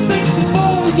 She was thinking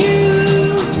for you.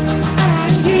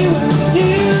 And you and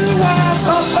you.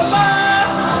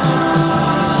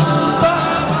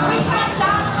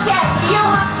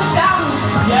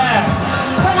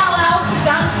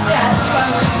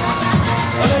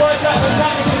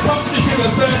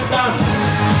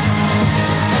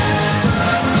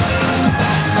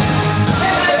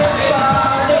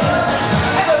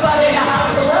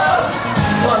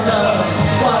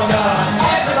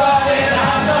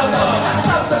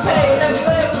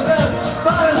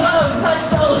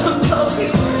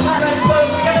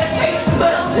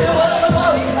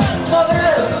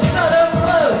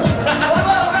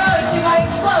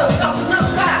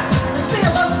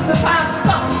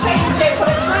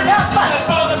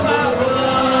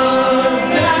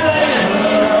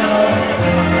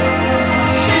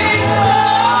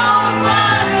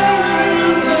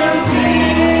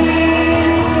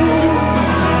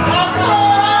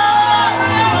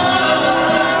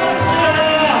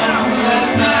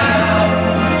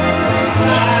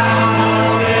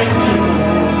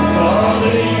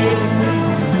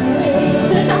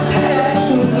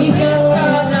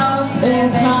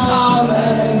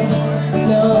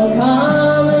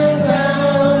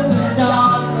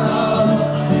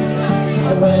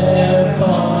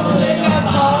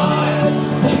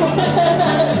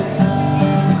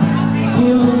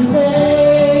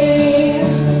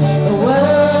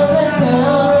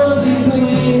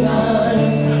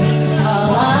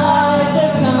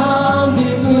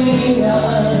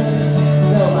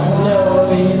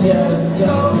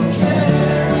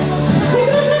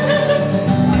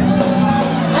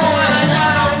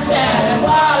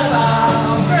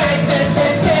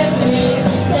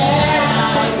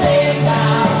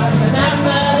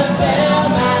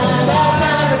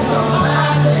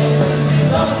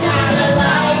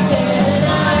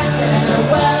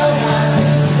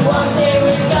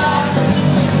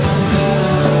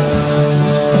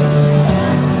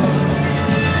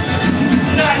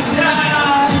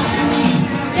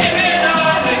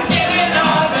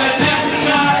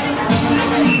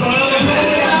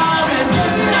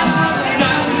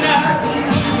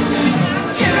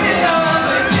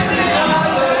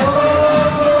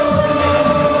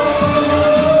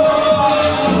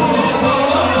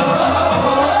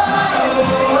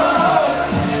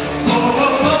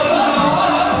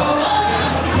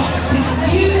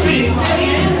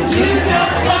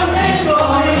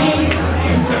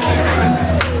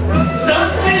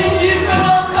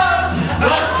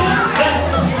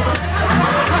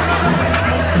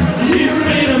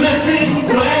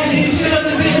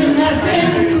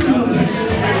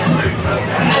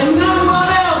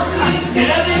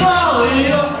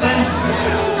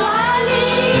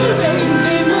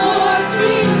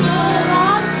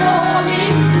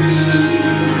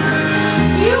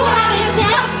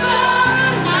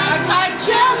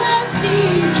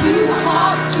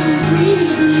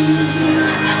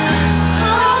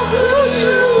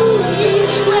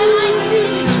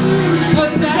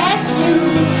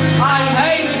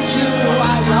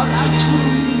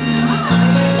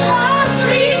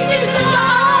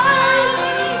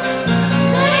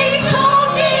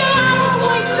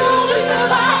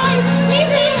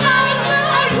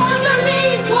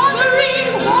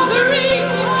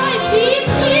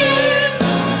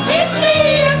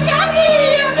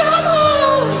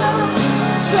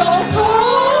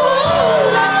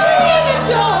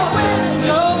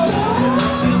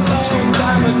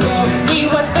 He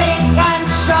was big and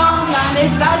strong, and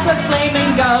his eyes were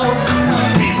flaming gold.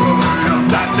 People looked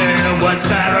that there was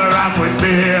terror and with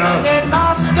fear. In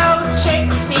Moscow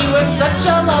chicks, he was such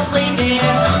a lovely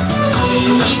dear.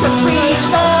 He could preach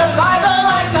the Bible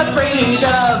like a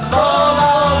preacher, full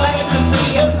of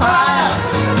ecstasy and fire.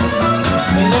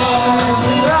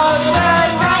 Rose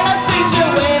and right up to your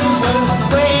women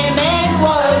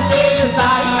was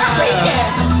desire.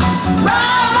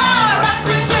 Rah,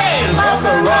 Rasputin,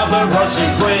 Mother of the Russian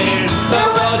queen,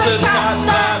 there was a cat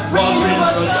that really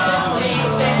was gone.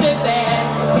 The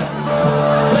best.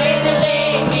 When they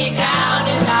laid me down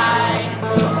at night,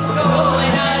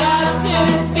 going on up to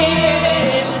the spirit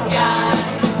in the sky,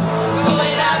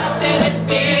 going up to the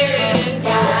spirit in the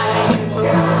sky.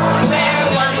 Where I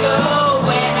wanna go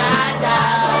when I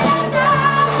die,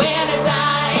 when I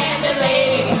die and the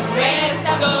lady rest,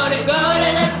 I'm gonna go to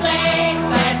the place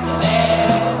that's the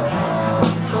best.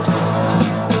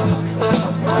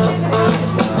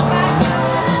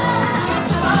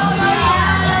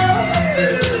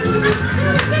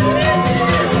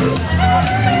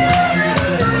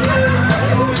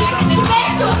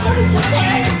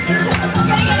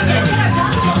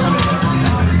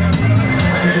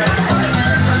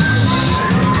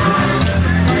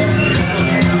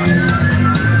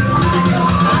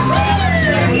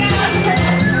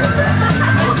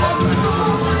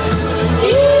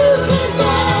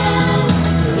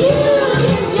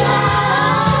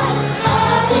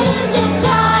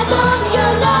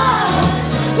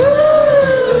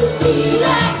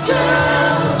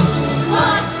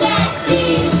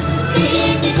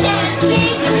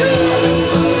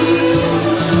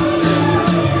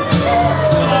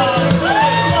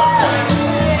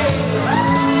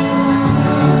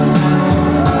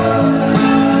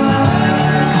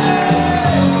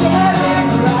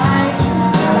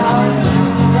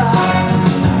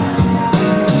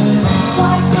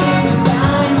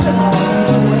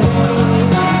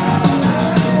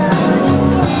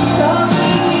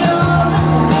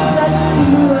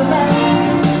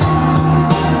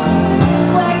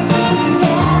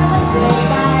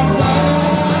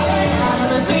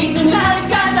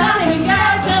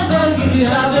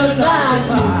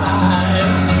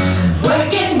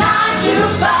 Working 9 to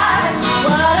 5,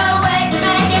 what a way to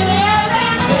make a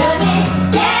living, really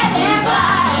getting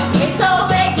by. It's all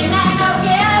waking and no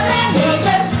giving, you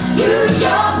just use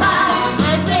your mind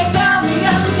and take all the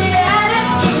other get it.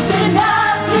 It's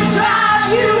enough to drive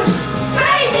you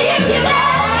crazy if you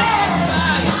let it.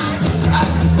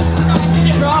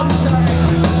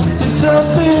 To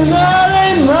something that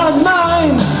in my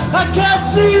mind, I can't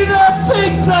see the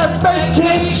things that make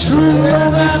it true,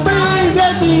 and they bring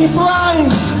me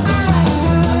blind.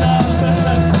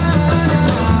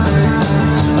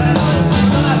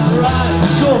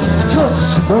 Cuts,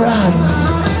 right.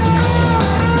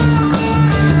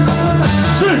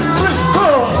 2, 3,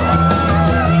 4.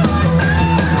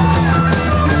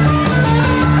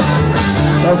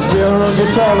 That's Fiona on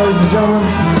guitar, ladies and gentlemen.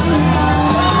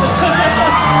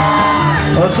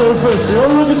 That's all first,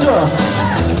 Fiona on guitar.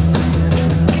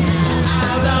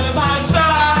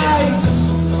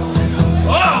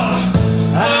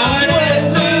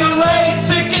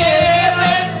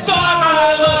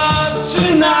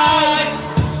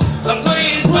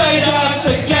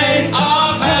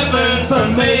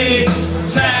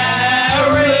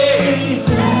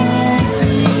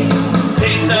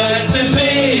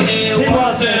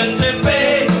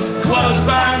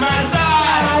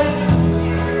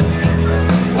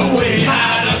 We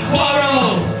had a quarrel.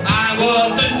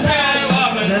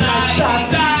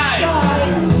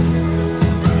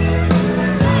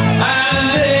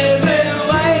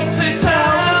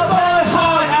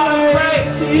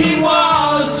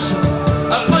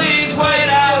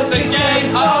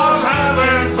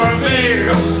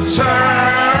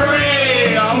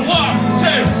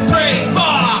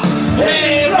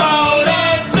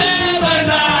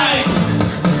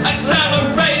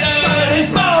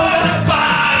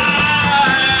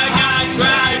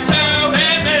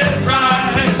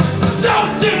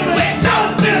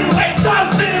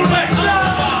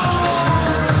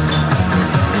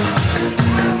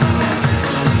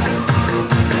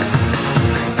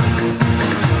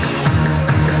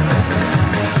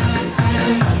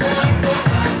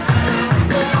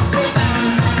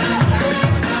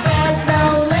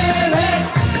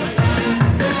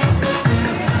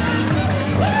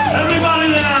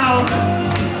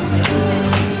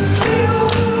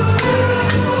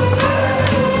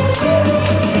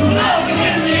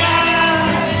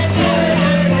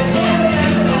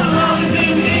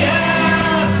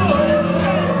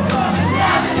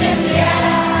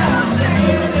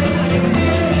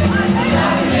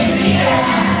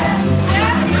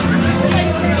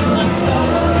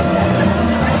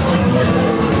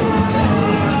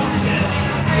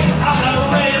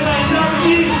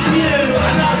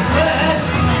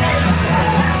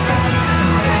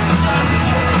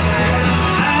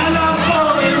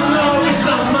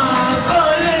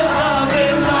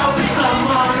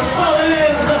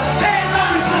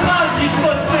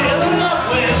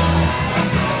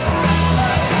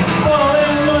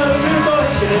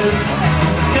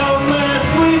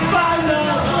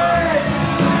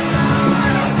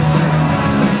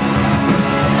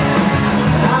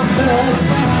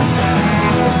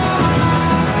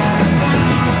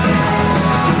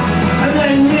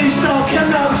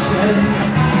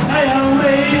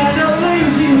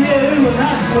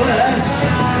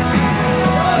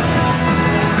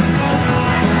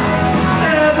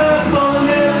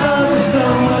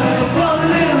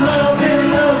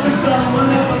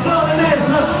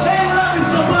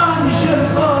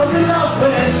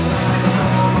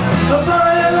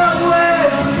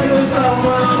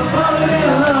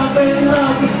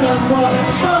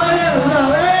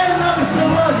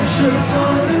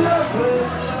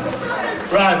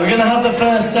 Right, we're going to have the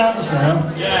first dance now.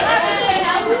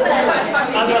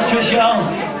 How do I switch it on?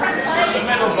 The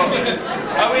middle button.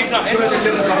 Oh, he's not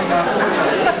interested in talking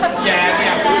about. Yeah, we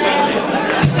have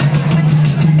to.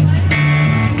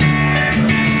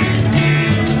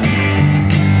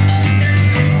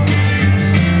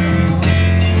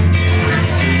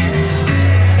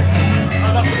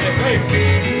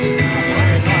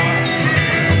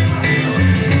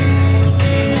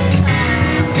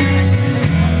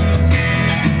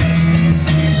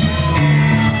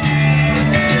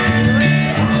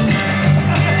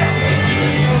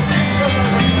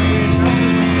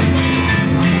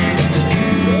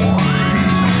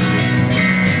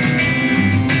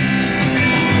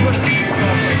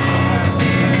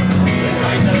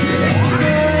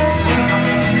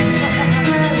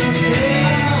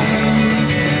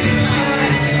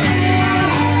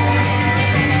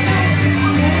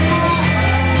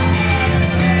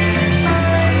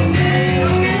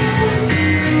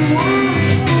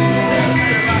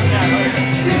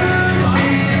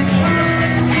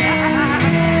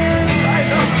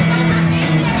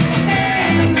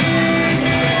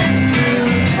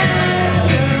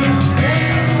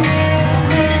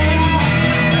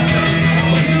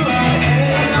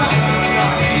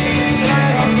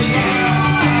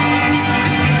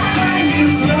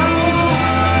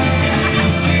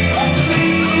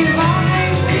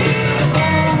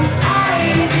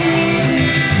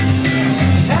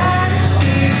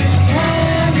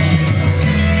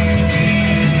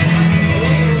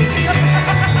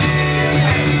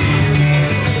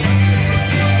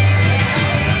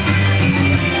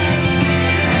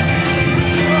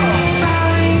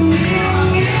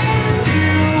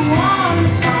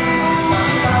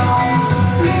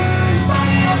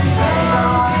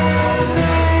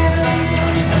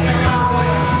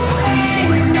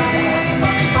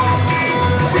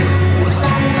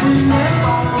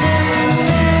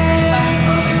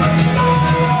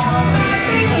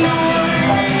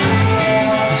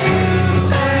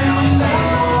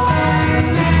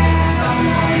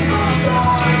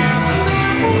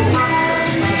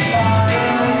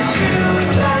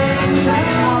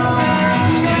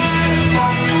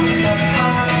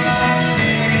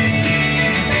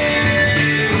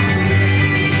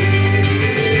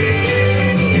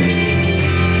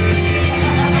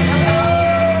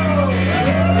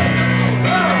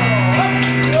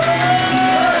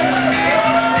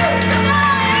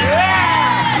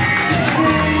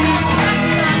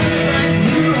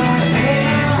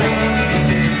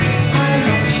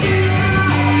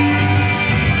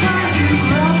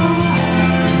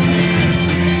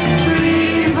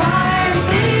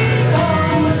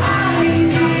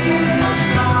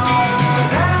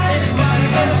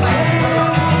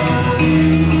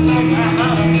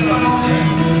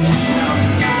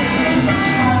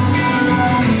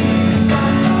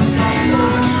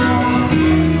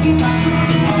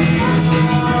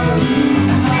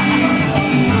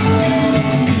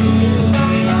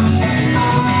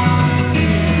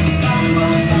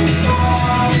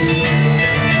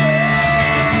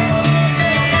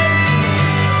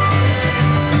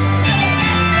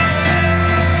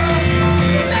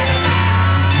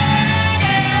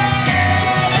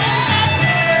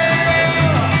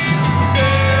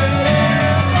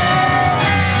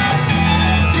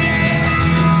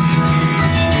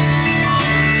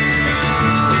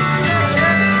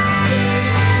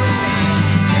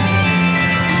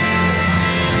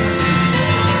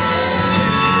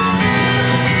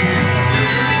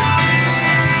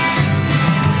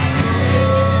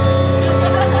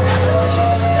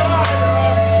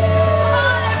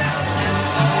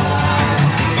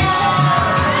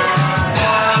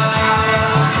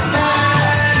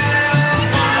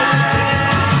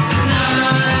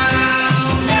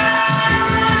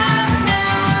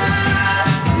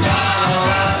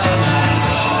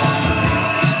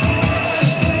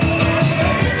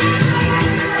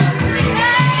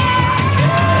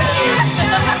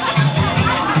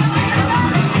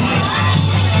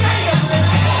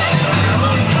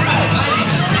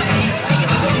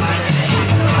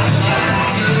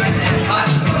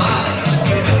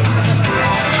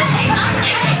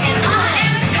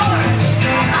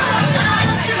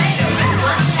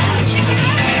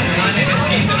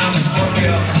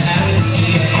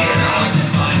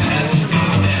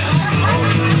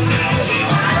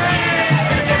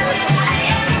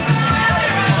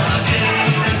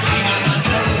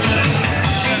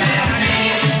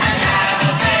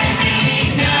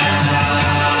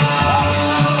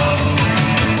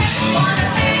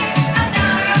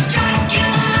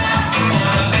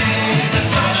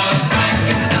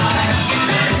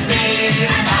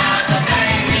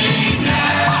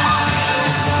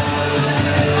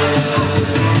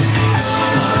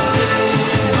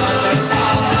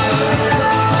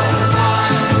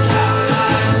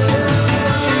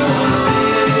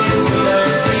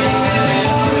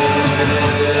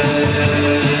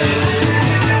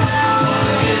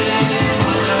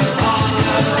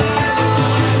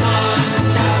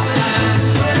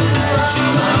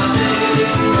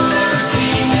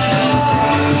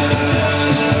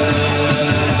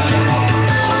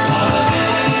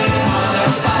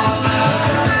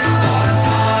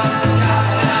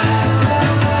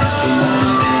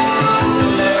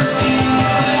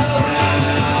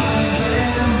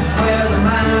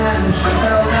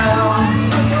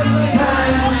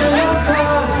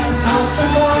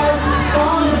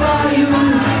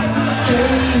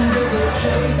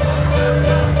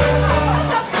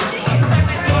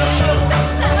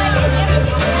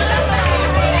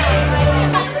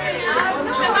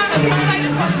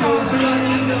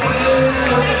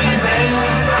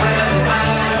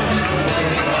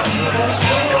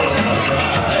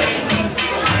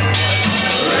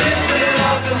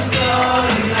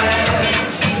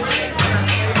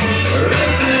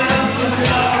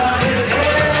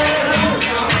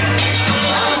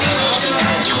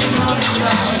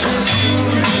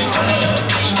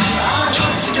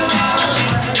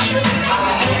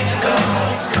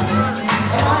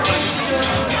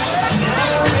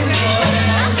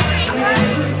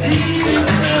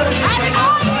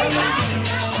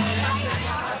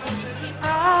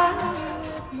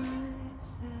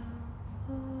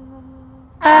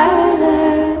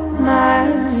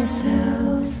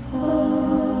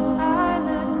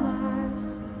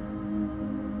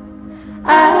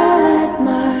 I let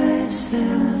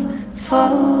myself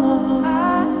fall.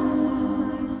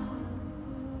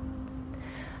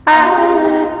 I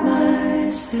let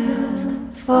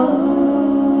myself fall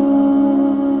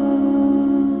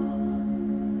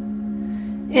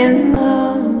in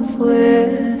love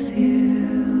with you.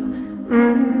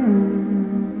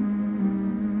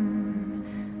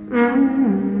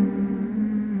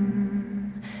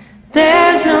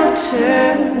 There's no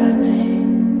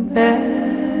turning back.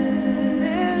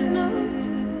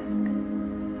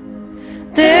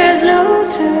 There's no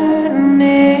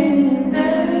turning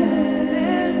back.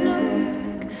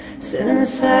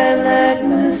 Since I let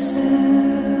myself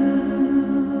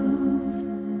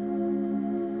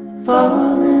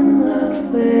fall in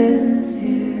love with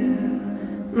you.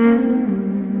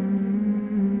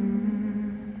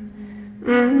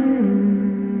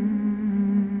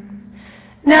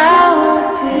 Now I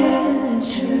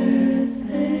picture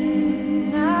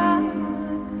things.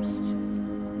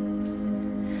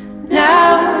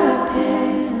 Now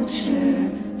I picture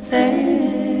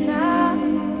things.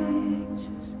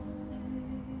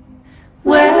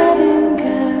 Wedding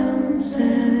gowns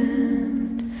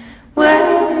and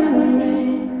wedding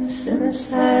rings.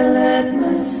 Since I let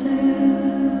myself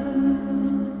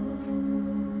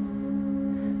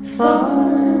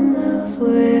fall